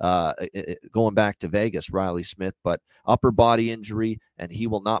 going back to Vegas, Riley Smith, but upper body injury, and he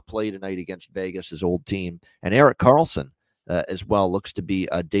will not play tonight against Vegas, his old team. And Erik Karlsson as well looks to be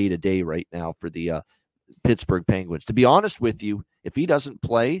a day-to-day right now for the Pittsburgh Penguins. To be honest with you, if he doesn't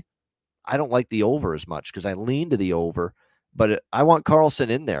play, I don't like the over as much because I lean to the over, but I want Karlsson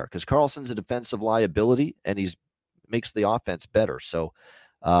in there because Karlsson's a defensive liability and he makes the offense better. So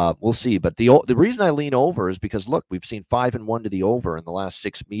we'll see. But the reason I lean over is because, look, we've seen 5-1 to the over in the last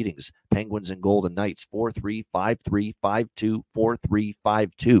 6 meetings. Penguins and Golden Knights, 4-3, 5-3, 5-2, 4-3,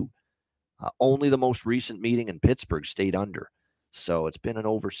 5-2. Only the most recent meeting in Pittsburgh stayed under. So it's been an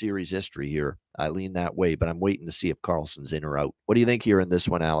over series history here. I lean that way, but I'm waiting to see if Karlsson's in or out. What do you think here in this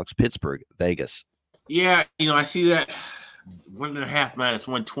one, Alex? Pittsburgh, Vegas. Yeah, I see that 1.5 minus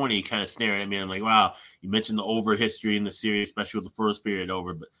 120 kind of staring at me. I'm like, wow, you mentioned the over history in the series, especially with the first period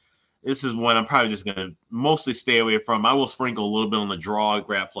over, but this is one I'm probably just going to mostly stay away from. I will sprinkle a little bit on the draw,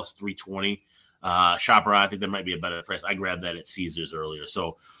 grab plus 320. Shop around. I think that might be a better price. I grabbed that at Caesars earlier.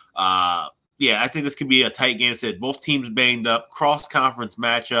 So, yeah, I think this could be a tight game. I said both teams banged up, cross-conference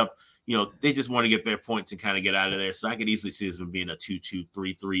matchup. They just want to get their points and kind of get out of there. So I could easily see this one being a 2-2,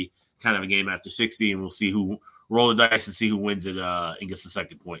 3-3 kind of a game after 60, and we'll see who roll the dice and see who wins it and gets the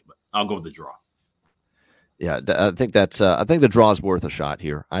second point. But I'll go with the draw. Yeah, I think the draw's worth a shot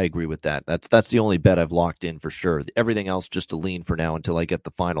here. I agree with that. That's the only bet I've locked in for sure. Everything else just a lean for now until I get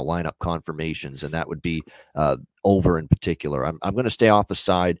the final lineup confirmations, and that would be over in particular. I'm going to stay off the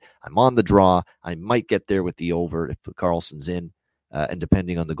side. I'm on the draw. I might get there with the over if Karlsson's in, and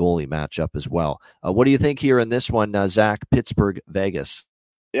depending on the goalie matchup as well. What do you think here in this one, Zach? Pittsburgh, Vegas.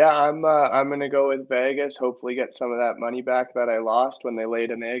 Yeah, I'm going to go with Vegas. Hopefully, get some of that money back that I lost when they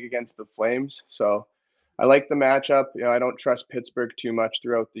laid an egg against the Flames. So. I like the matchup. I don't trust Pittsburgh too much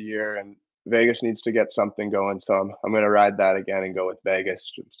throughout the year, and Vegas needs to get something going. So I'm going to ride that again and go with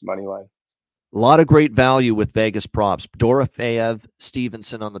Vegas, just money line. A lot of great value with Vegas props. Dorofeyev,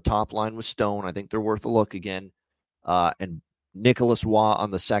 Stevenson on the top line with Stone. I think they're worth a look again. And Nicholas Waugh on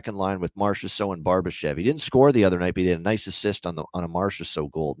the second line with Marchessault and Barbashev. He didn't score the other night, but he had a nice assist on a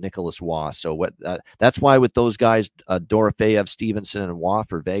Marchessault goal, Nicholas Waugh. So that's why with those guys, Dorofeyev, Stevenson, and Waugh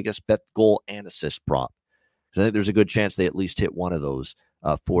for Vegas, bet goal and assist prop. So I think there's a good chance they at least hit one of those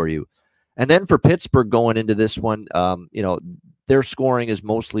for you. And then for Pittsburgh going into this one, their scoring has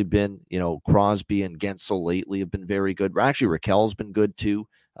mostly been, Crosby and Gensel lately have been very good. Actually, Raquel's been good too.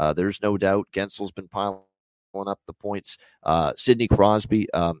 There's no doubt. Gensel's been piling up the points. Sidney Crosby,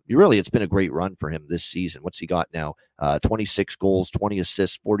 it's been a great run for him this season. What's he got now? 26 goals, 20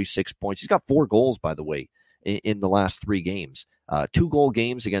 assists, 46 points. He's got 4 goals, by the way, in the last 3 games. 2-goal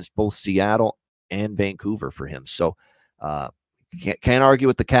games against both Seattle and Vancouver for him. So can't argue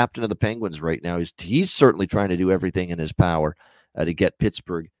with the captain of the Penguins right now. He's certainly trying to do everything in his power to get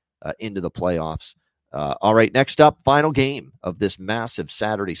Pittsburgh into the playoffs. All right, next up, final game of this massive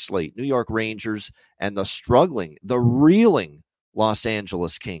Saturday slate. New York Rangers and the reeling Los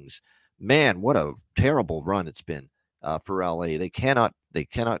Angeles Kings. Man, what a terrible run it's been for LA. They cannot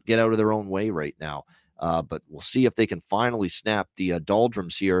get out of their own way right now. But we'll see if they can finally snap the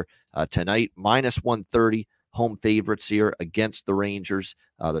doldrums here tonight. Minus 130 home favorites here against the Rangers.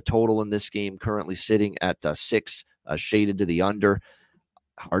 The total in this game currently sitting at 6, shaded to the under.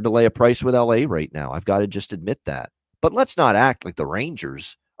 Hard to lay a price with LA right now. I've got to just admit that. But let's not act like the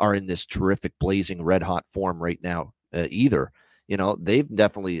Rangers are in this terrific, blazing, red-hot form right now either. They've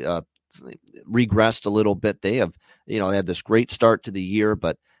definitely regressed a little bit. They have, they had this great start to the year,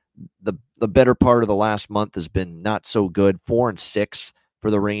 but the better part of the last month has been not so good. 4-6 for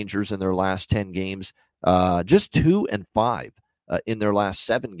the Rangers in their last 10 games. Just 2-5 in their last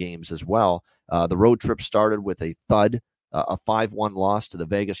 7 games as well. The road trip started with a thud, a 5-1 loss to the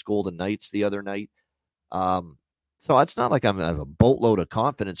Vegas Golden Knights the other night. So it's not like I have a boatload of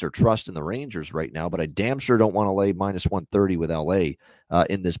confidence or trust in the Rangers right now, but I damn sure don't want to lay minus 130 with LA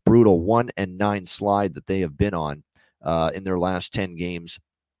in this brutal 1-9 slide that they have been on in their last 10 games.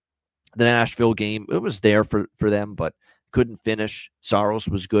 The Nashville game, it was there for them, but couldn't finish. Saros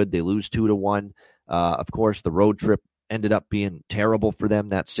was good. They lose 2-1. Of course, the road trip ended up being terrible for them.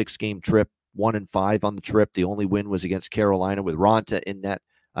 That 6-game trip, 1-5 on the trip. The only win was against Carolina with Ronta in net,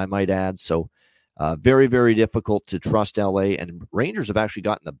 I might add. So very, very difficult to trust LA. And Rangers have actually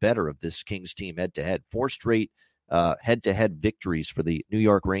gotten the better of this Kings team head-to-head. 4 straight head-to-head victories for the New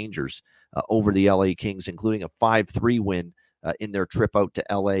York Rangers over the LA Kings, including a 5-3 win in their trip out to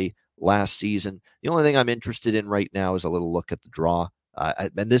LA last season. The only thing I'm interested in right now is a little look at the draw.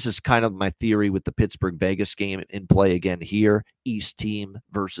 And this is kind of my theory with the Pittsburgh-Vegas game in play again here. East team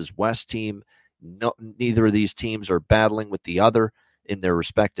versus West team. No, neither of these teams are battling with the other in their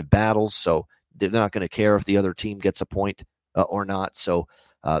respective battles, so they're not going to care if the other team gets a point or not. So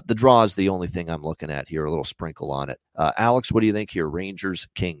the draw is the only thing I'm looking at here, a little sprinkle on it. Alex, what do you think here? Rangers,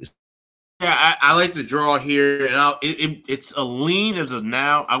 Kings. Yeah, I like the draw here, and it's a lean as of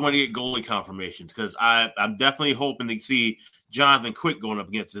now. I want to get goalie confirmations because I'm definitely hoping to see Jonathan Quick going up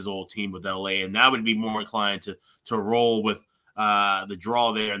against his old team with LA, and I would be more inclined to roll with the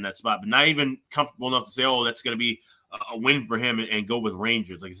draw there in that spot, but not even comfortable enough to say, oh, that's going to be a win for him and go with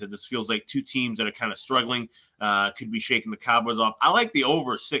Rangers. Like I said, this feels like 2 teams that are kind of struggling, could be shaking the Cowboys off. I like the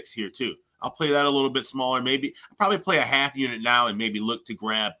over 6 here too. I'll play that a little bit smaller. Maybe I'll probably play a half unit now and maybe look to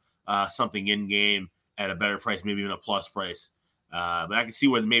grab something in game at a better price, maybe even a plus price. But I can see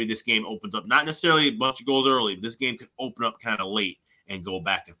where maybe this game opens up. Not necessarily a bunch of goals early. This game could open up kind of late and go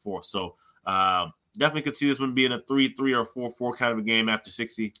back and forth. So definitely could see this one being a 3-3 or 4-4 kind of a game after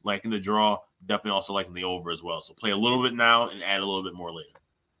 60, liking the draw. Definitely also liking the over as well. So play a little bit now and add a little bit more later.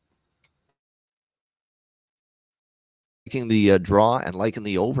 Liking the draw and liking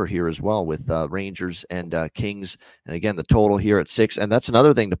the over here as well with Rangers and Kings. And again, the total here at 6. And that's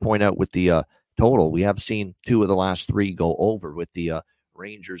another thing to point out with the total. We have seen 2 of the last 3 go over with the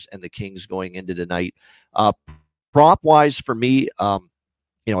Rangers and the Kings going into tonight. Prop-wise for me,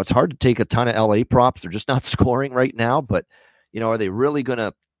 it's hard to take a ton of LA props. They're just not scoring right now. But, are they really going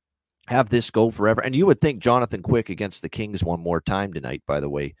to have this go forever? And you would think Jonathan Quick against the Kings one more time tonight, by the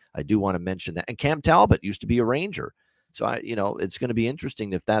way. I do want to mention that. And Cam Talbot used to be a Ranger. So, it's going to be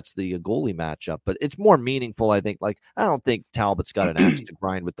interesting if that's the goalie matchup. But it's more meaningful, I think. Like, I don't think Talbot's got an axe to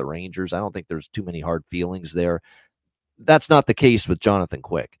grind with the Rangers. I don't think there's too many hard feelings there. That's not the case with Jonathan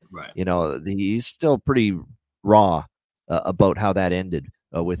Quick. Right. He's still pretty raw about how that ended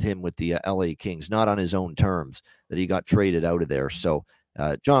with him with the LA Kings, not on his own terms, that he got traded out of there. So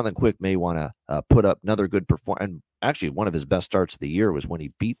Jonathan Quick may want to put up another good performance. And actually, one of his best starts of the year was when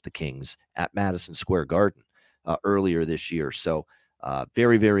he beat the Kings at Madison Square Garden earlier this year. So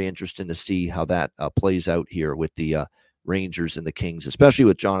very, very interesting to see how that plays out here with the Rangers and the Kings, especially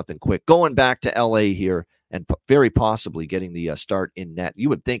with Jonathan Quick going back to LA here and very possibly getting the start in net. You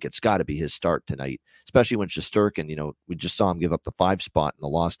would think it's got to be his start tonight, especially when Shesterkin, we just saw him give up the 5 spot in the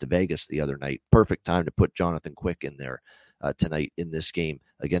loss to Vegas the other night. Perfect time to put Jonathan Quick in there tonight in this game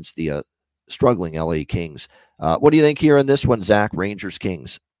against the struggling LA Kings. What do you think here in this one, Zach? Rangers,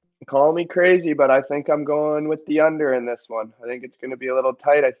 Kings. Call me crazy, but I think I'm going with the under in this one. I think it's going to be a little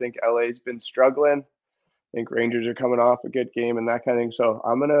tight. I think LA's been struggling. I think Rangers are coming off a good game and that kind of thing. So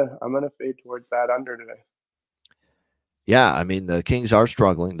I'm gonna fade towards that under today. Yeah, I mean, the Kings are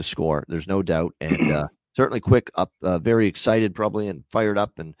struggling to score. There's no doubt. And certainly Quick up, very excited probably and fired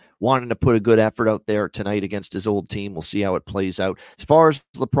up and wanting to put a good effort out there tonight against his old team. We'll see how it plays out. As far as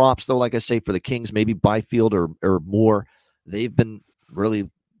the props, though, like I say, for the Kings, maybe Byfield or Moore, they've been really,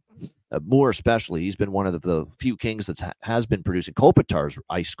 Moore especially, he's been one of the few Kings that has been producing. Kopitar's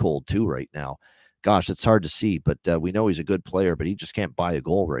ice cold, too, right now. Gosh, it's hard to see, but we know he's a good player, but he just can't buy a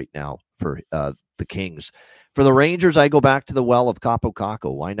goal right now for the Kings. For the Rangers, I go back to the well of Capo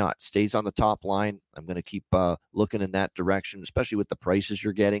Caco. Why not? Stays on the top line. I'm going to keep looking in that direction, especially with the prices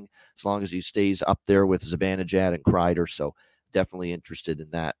you're getting, as long as he stays up there with Zibanejad and Kreider. So definitely interested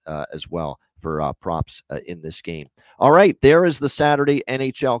in that as well for props in this game. All right, there is the Saturday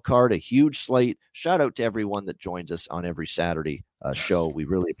NHL card, a huge slate. Shout out to everyone that joins us on every Saturday show. We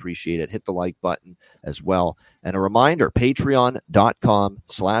really appreciate it. Hit the like button as well. And a reminder,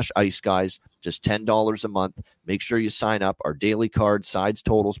 patreon.com/iceguys, just $10 a month. Make sure you sign up. Our daily card, sides,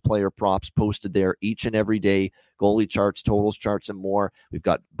 totals, player props posted there each and every day. Goalie charts, totals charts, and more. We've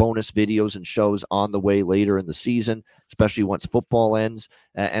got bonus videos and shows on the way later in the season, especially once football ends.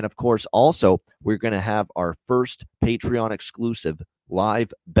 And of course, also, we're going to have our first Patreon exclusive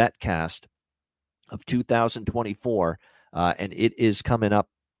live betcast of 2024. And it is coming up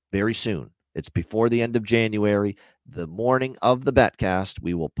very soon. It's before the end of January. The morning of the betcast,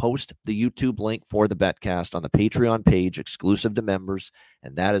 we will post the YouTube link for the betcast on the Patreon page, exclusive to members,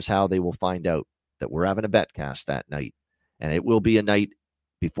 and that is how they will find out that we're having a betcast that night. And it will be a night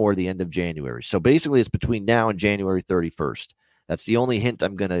before the end of January. So basically, it's between now and January 31st. That's the only hint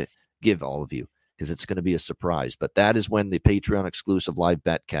I'm going to give all of you, because it's going to be a surprise. But that is when the Patreon exclusive live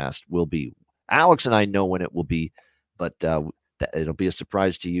betcast will be. Alex and I know when it will be, but it'll be a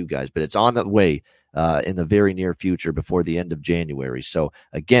surprise to you guys. But it's on the way in the very near future, before the end of January. So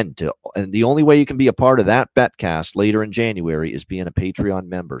again, and the only way you can be a part of that betcast later in January is being a Patreon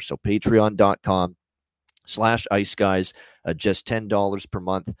member. So patreon.com/iceguys, just $10 per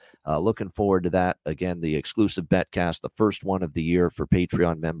month. Looking forward to that. Again, the exclusive betcast, the first one of the year for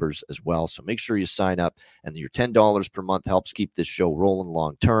Patreon members as well. So make sure you sign up, and your $10 per month helps keep this show rolling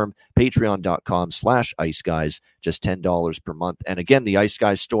long term. Patreon.com/iceguys, just $10 per month. And again, the Ice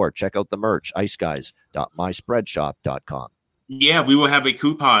Guys store. Check out the merch, iceguys.myspreadshop.com. Yeah, we will have a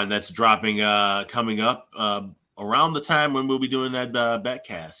coupon that's dropping coming up around the time when we'll be doing that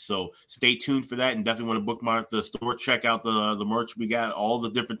betcast. So stay tuned for that, and definitely want to bookmark the store. Check out the merch we got, all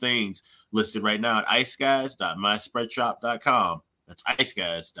the different things listed right now at iceguys.myspreadshop.com. That's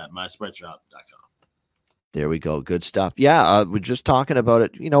iceguys.myspreadshop.com. There we go. Good stuff. Yeah, we're just talking about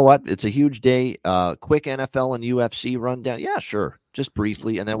it. You know what? It's a huge day. Quick NFL and UFC rundown. Yeah, sure. Just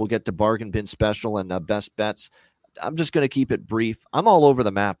briefly, and then we'll get to Bargain Bin Special and Best Bets. I'm just going to keep it brief. I'm all over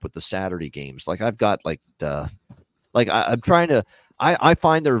the map with the Saturday games. Like, I've got I'm trying to. I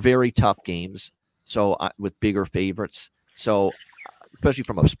find they're very tough games. So with bigger favorites. So especially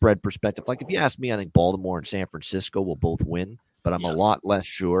from a spread perspective, like if you ask me, I think Baltimore and San Francisco will both win, but I'm a lot less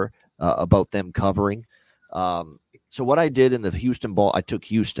sure about them covering. So what I did in the Houston ball, I took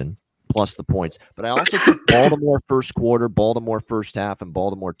Houston plus the points, but I also took Baltimore first quarter, Baltimore first half, and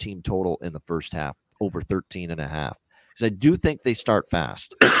Baltimore team total in the first half over 13.5. Because I do think they start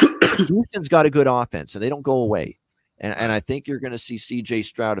fast. Houston's got a good offense, and they don't go away. And I think you're going to see C.J.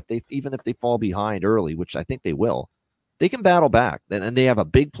 Stroud, even if they fall behind early, which I think they will, they can battle back. And they have a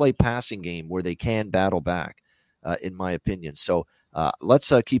big play passing game where they can battle back, in my opinion. So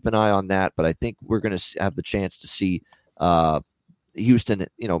let's keep an eye on that. But I think we're going to have the chance to see Houston,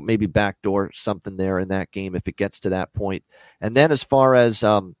 maybe backdoor something there in that game if it gets to that point. And then as far as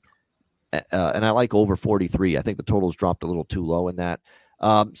and I like over 43. I think the total's dropped a little too low in that.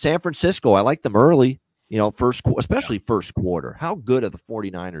 San Francisco, I like them early, especially first quarter. How good are the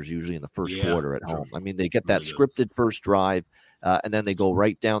 49ers usually in the first quarter at home? I mean, they get that scripted first drive, and then they go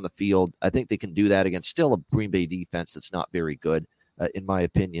right down the field. I think they can do that against still a Green Bay defense that's not very good, in my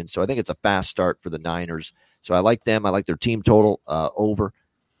opinion. So I think it's a fast start for the Niners. So I like them. I like their team total over.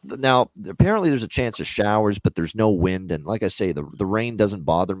 Now, apparently there's a chance of showers, but there's no wind. And like I say, the rain doesn't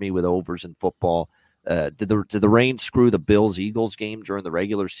bother me with overs in football. Did the rain screw the Bills-Eagles game during the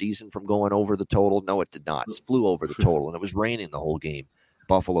regular season from going over the total? No, it did not. It flew over the total, and it was raining the whole game,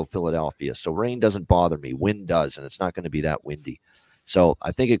 Buffalo, Philadelphia. So rain doesn't bother me. Wind does, and it's not going to be that windy. So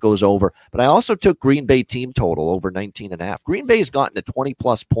I think it goes over. But I also took Green Bay team total over 19.5. Green Bay's gotten to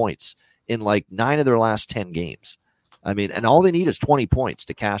 20-plus points in like 9 of their last 10 games. I mean, and all they need is 20 points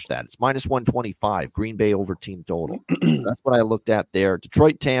to cash that. It's minus 125, Green Bay over team total. That's what I looked at there.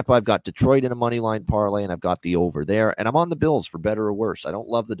 Detroit, Tampa, I've got Detroit in a money line parlay, and I've got the over there. And I'm on the Bills for better or worse. I don't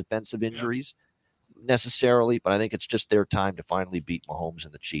love the defensive injuries necessarily, but I think it's just their time to finally beat Mahomes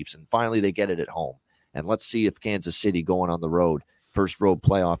and the Chiefs. And finally, they get it at home. And let's see if Kansas City going on the road, first road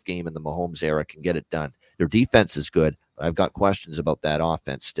playoff game in the Mahomes era, can get it done. Their defense is good, but I've got questions about that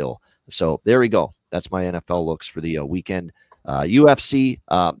offense still. So there we go. That's my NFL looks for the weekend. UFC,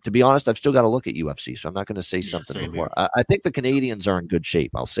 to be honest, I've still got to look at UFC, so I'm not going to say something before. I think the Canadians are in good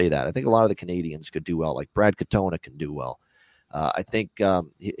shape. I'll say that. I think a lot of the Canadians could do well, like Brad Katona can do well. I think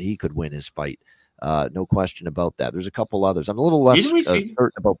he could win his fight. No question about that. There's a couple others. I'm a little less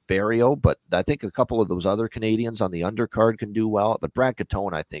certain about Barrio, but I think a couple of those other Canadians on the undercard can do well. But Brad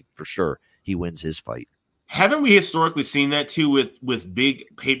Katona, I think for sure he wins his fight. Haven't we historically seen that too with big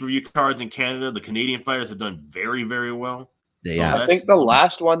pay-per-view cards in Canada? The Canadian fighters have done very, very well. I think the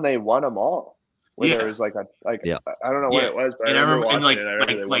last one they won them all. There was I don't know what it was, but and I remember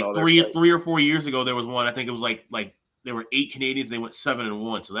and three or 4 years ago there was one. I think it was like there were 8 Canadians. They went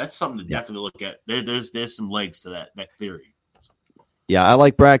 7-1. So that's something to definitely look at. There's some legs to that theory. Yeah, I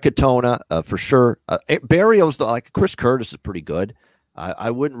like Brad Katona for sure. Barrios, like Chris Curtis, is pretty good.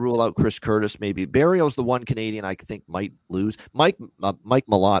 I wouldn't rule out Chris Curtis. Maybe Barrios, the one Canadian I think might lose. Mike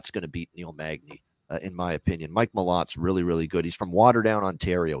Malot's going to beat Neil Magny, in my opinion. Mike Malot's really, really good. He's from Waterdown,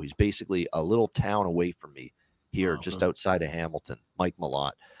 Ontario. He's basically a little town away from me here, just outside of Hamilton. Mike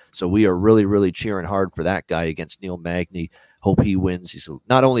Malott. So we are really, really cheering hard for that guy against Neil Magny. Hope he wins. He's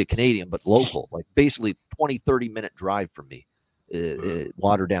not only a Canadian, but local, like basically 20, 30-minute drive from me.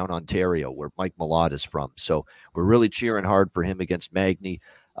 Waterdown, Ontario, where Mike Malott is from. So we're really cheering hard for him against Magny.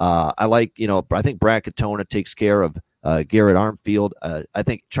 I think Brad Katona takes care of Garrett Armfield. I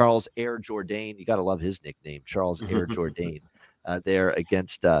think Charles Air Jourdain, you got to love his nickname, Charles Air Jourdain, there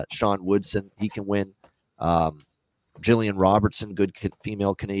against Sean Woodson. He can win. Jillian Robertson, good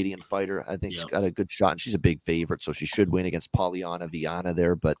female Canadian fighter. I think she's got a good shot, and she's a big favorite, so she should win against Polyana Viana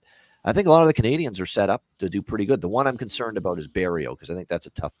there. But I think a lot of the Canadians are set up to do pretty good. The one I'm concerned about is Barrio, because I think that's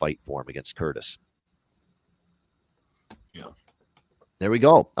a tough fight for him against Curtis. Yeah. There we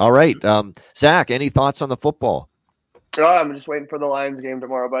go. All right. Zach, any thoughts on the football? Oh, I'm just waiting for the Lions game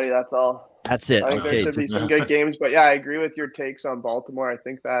tomorrow, buddy. That's all. That's it. I think there should be some good games, but yeah, I agree with your takes on Baltimore. I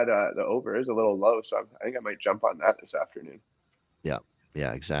think that the over is a little low, so I think I might jump on that this afternoon. Yeah,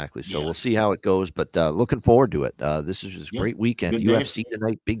 exactly. So we'll see how it goes, but looking forward to it. This is just a great weekend. Good UFC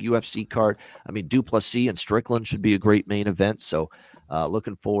tonight, big UFC card. I mean, Duplessis and Strickland should be a great main event. So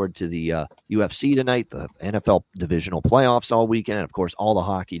looking forward to the UFC tonight, the NFL divisional playoffs all weekend, and of course, all the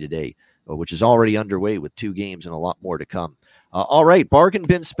hockey today, which is already underway with 2 games and a lot more to come. All right, bargain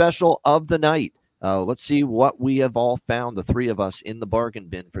bin special of the night. Let's see what we have all found, the 3 of us, in the bargain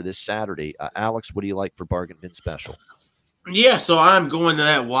bin for this Saturday. Alex, what do you like for bargain bin special? Yeah, so I'm going to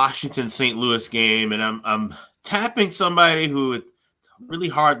that Washington-St. Louis game, and I'm tapping somebody who it's really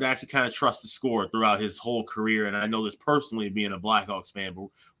hard to actually kind of trust to score throughout his whole career, and I know this personally being a Blackhawks fan, but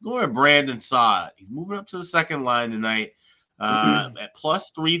we're going to Brandon Saad. He's moving up to the second line tonight at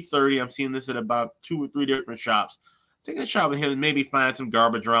plus 330. I'm seeing this at about 2 or 3 different shops. Taking a shot with him and maybe find some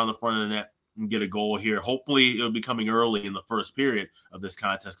garbage around the front of the net and get a goal here. Hopefully, it'll be coming early in the first period of this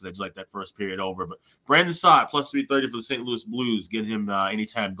contest because I just like that first period over. But Brandon Saad, plus 330 for the St. Louis Blues, getting him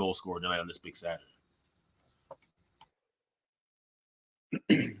anytime goal scorer tonight on this big Saturday.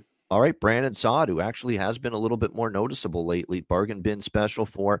 All right, Brandon Saad, who actually has been a little bit more noticeable lately. Bargain bin special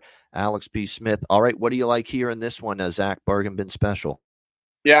for Alex P. Smith. All right, what do you like here in this one, Zach? Bargain bin special.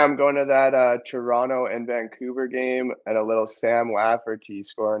 Yeah, I'm going to that Toronto and Vancouver game and a little Sam Lafferty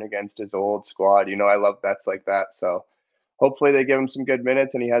scoring against his old squad. You know, I love bets like that. So hopefully they give him some good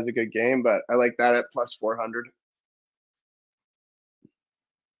minutes and he has a good game, but I like that at plus 400.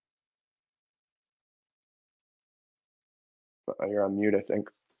 You're on mute, I think.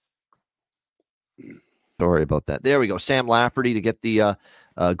 Sorry about that. There we go. Sam Lafferty to get the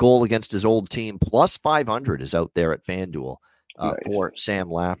goal against his old team. Plus 500 is out there at FanDuel. Nice. For Sam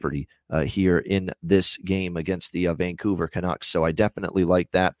Lafferty here in this game against the Vancouver Canucks. So I definitely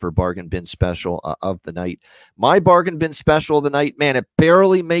like that for bargain bin special of the night. My bargain bin special of the night, man, it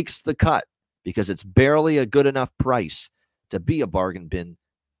barely makes the cut because it's barely a good enough price to be a bargain bin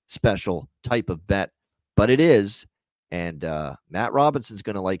special type of bet, but it is. And Matt Robinson's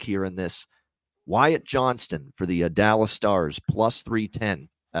going to like here in this. Wyatt Johnston for the Dallas Stars, plus 310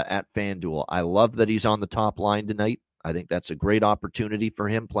 at FanDuel. I love that he's on the top line tonight. I think that's a great opportunity for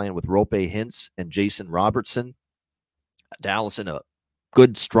him playing with Rope Hintz and Jason Robertson. Dallas in a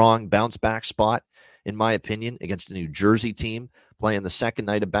good, strong bounce-back spot, in my opinion, against a New Jersey team playing the second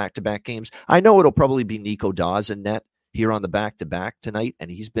night of back-to-back games. I know it'll probably be Nico Daws in net here on the back-to-back tonight,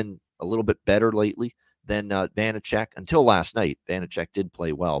 and he's been a little bit better lately than Vanacek. Until last night, Vanacek did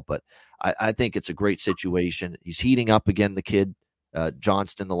play well, but I think it's a great situation. He's heating up again, the kid,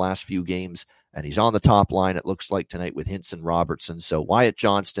 Johnston, the last few games, and he's on the top line, it looks like, tonight with Hintz and Robertson. So Wyatt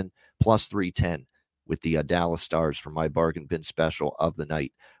Johnston, plus 310 with the Dallas Stars for my bargain bin special of the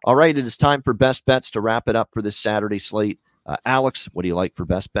night. All right, it is time for best bets to wrap it up for this Saturday slate. Alex, what do you like for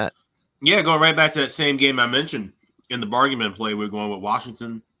best bet? Yeah, going right back to that same game I mentioned in the bargain bin play. We're going with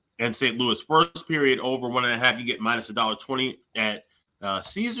Washington and St. Louis. First period over 1.5, you get minus $1.20 at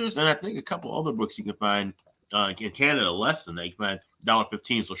Caesars, and I think a couple other books you can find in Canada less than that. You can find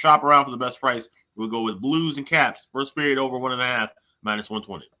 $1.15. So shop around for the best price. We'll go with Blues and Caps. First period over 1.5, minus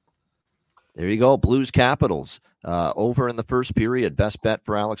 120. There you go. Blues Capitals over in the first period. Best bet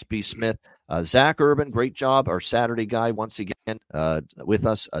for Alex B. Smith. Zach Urban, great job. Our Saturday guy once again with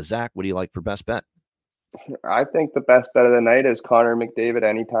us. Zach, what do you like for best bet? I think the best bet of the night is Connor McDavid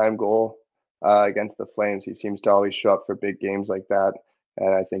anytime goal against the Flames. He seems to always show up for big games like that,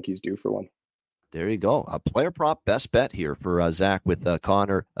 and I think he's due for one. There you go. A player prop best bet here for Zach with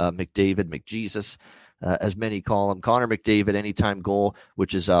Connor McDavid, McJesus, as many call him. Connor McDavid, anytime goal,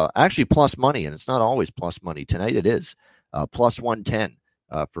 which is actually plus money, and it's not always plus money. Tonight it is plus 110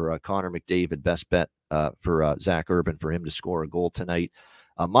 for Connor McDavid. Best bet for Zach Urban for him to score a goal tonight.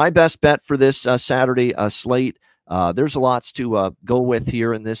 My best bet for this Saturday slate, there's lots to go with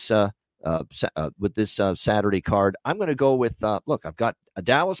here in this with this Saturday card. I'm going to go with, look, I've got a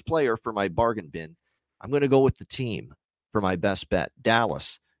Dallas player for my bargain bin. I'm going to go with the team. for my best bet.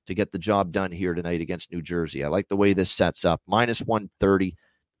 Dallas to get the job done here tonight against New Jersey. I like the way this sets up. Minus 130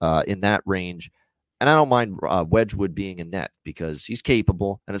 in that range. And I don't mind Wedgwood being a net because he's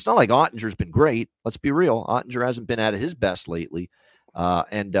capable. And it's not like Ottinger's been great. Let's be real. Ottinger hasn't been at his best lately.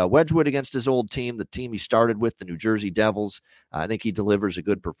 And Wedgwood against his old team, the team he started with, the New Jersey Devils, I think he delivers a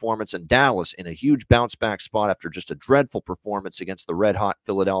good performance. And Dallas in a huge bounce-back spot after just a dreadful performance against the red-hot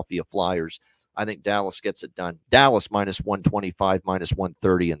Philadelphia Flyers. I think Dallas gets it done. Dallas minus 125, minus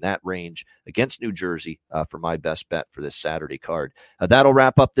 130 in that range against New Jersey for my best bet for this Saturday card. That'll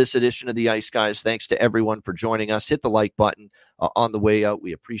wrap up this edition of the Ice Guys. Thanks to everyone for joining us. Hit the like button on the way out.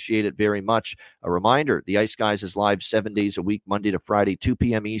 We appreciate it very much. A reminder, the Ice Guys is live 7 days a week, Monday to Friday, 2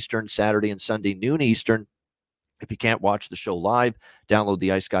 p.m. Eastern, Saturday and Sunday, noon Eastern. If you can't watch the show live, download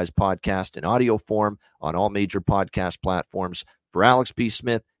the Ice Guys podcast in audio form on all major podcast platforms. For Alex B.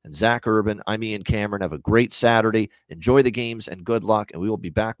 Smith and Zach Urban, I'm Ian Cameron. Have a great Saturday. Enjoy the games and good luck. And we will be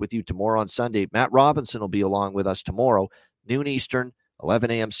back with you tomorrow on Sunday. Matt Robinson will be along with us tomorrow, noon Eastern,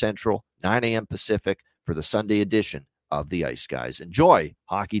 11 a.m. Central, 9 a.m. Pacific for the Sunday edition of the Ice Guys. Enjoy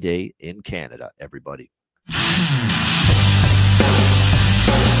Hockey Day in Canada, everybody.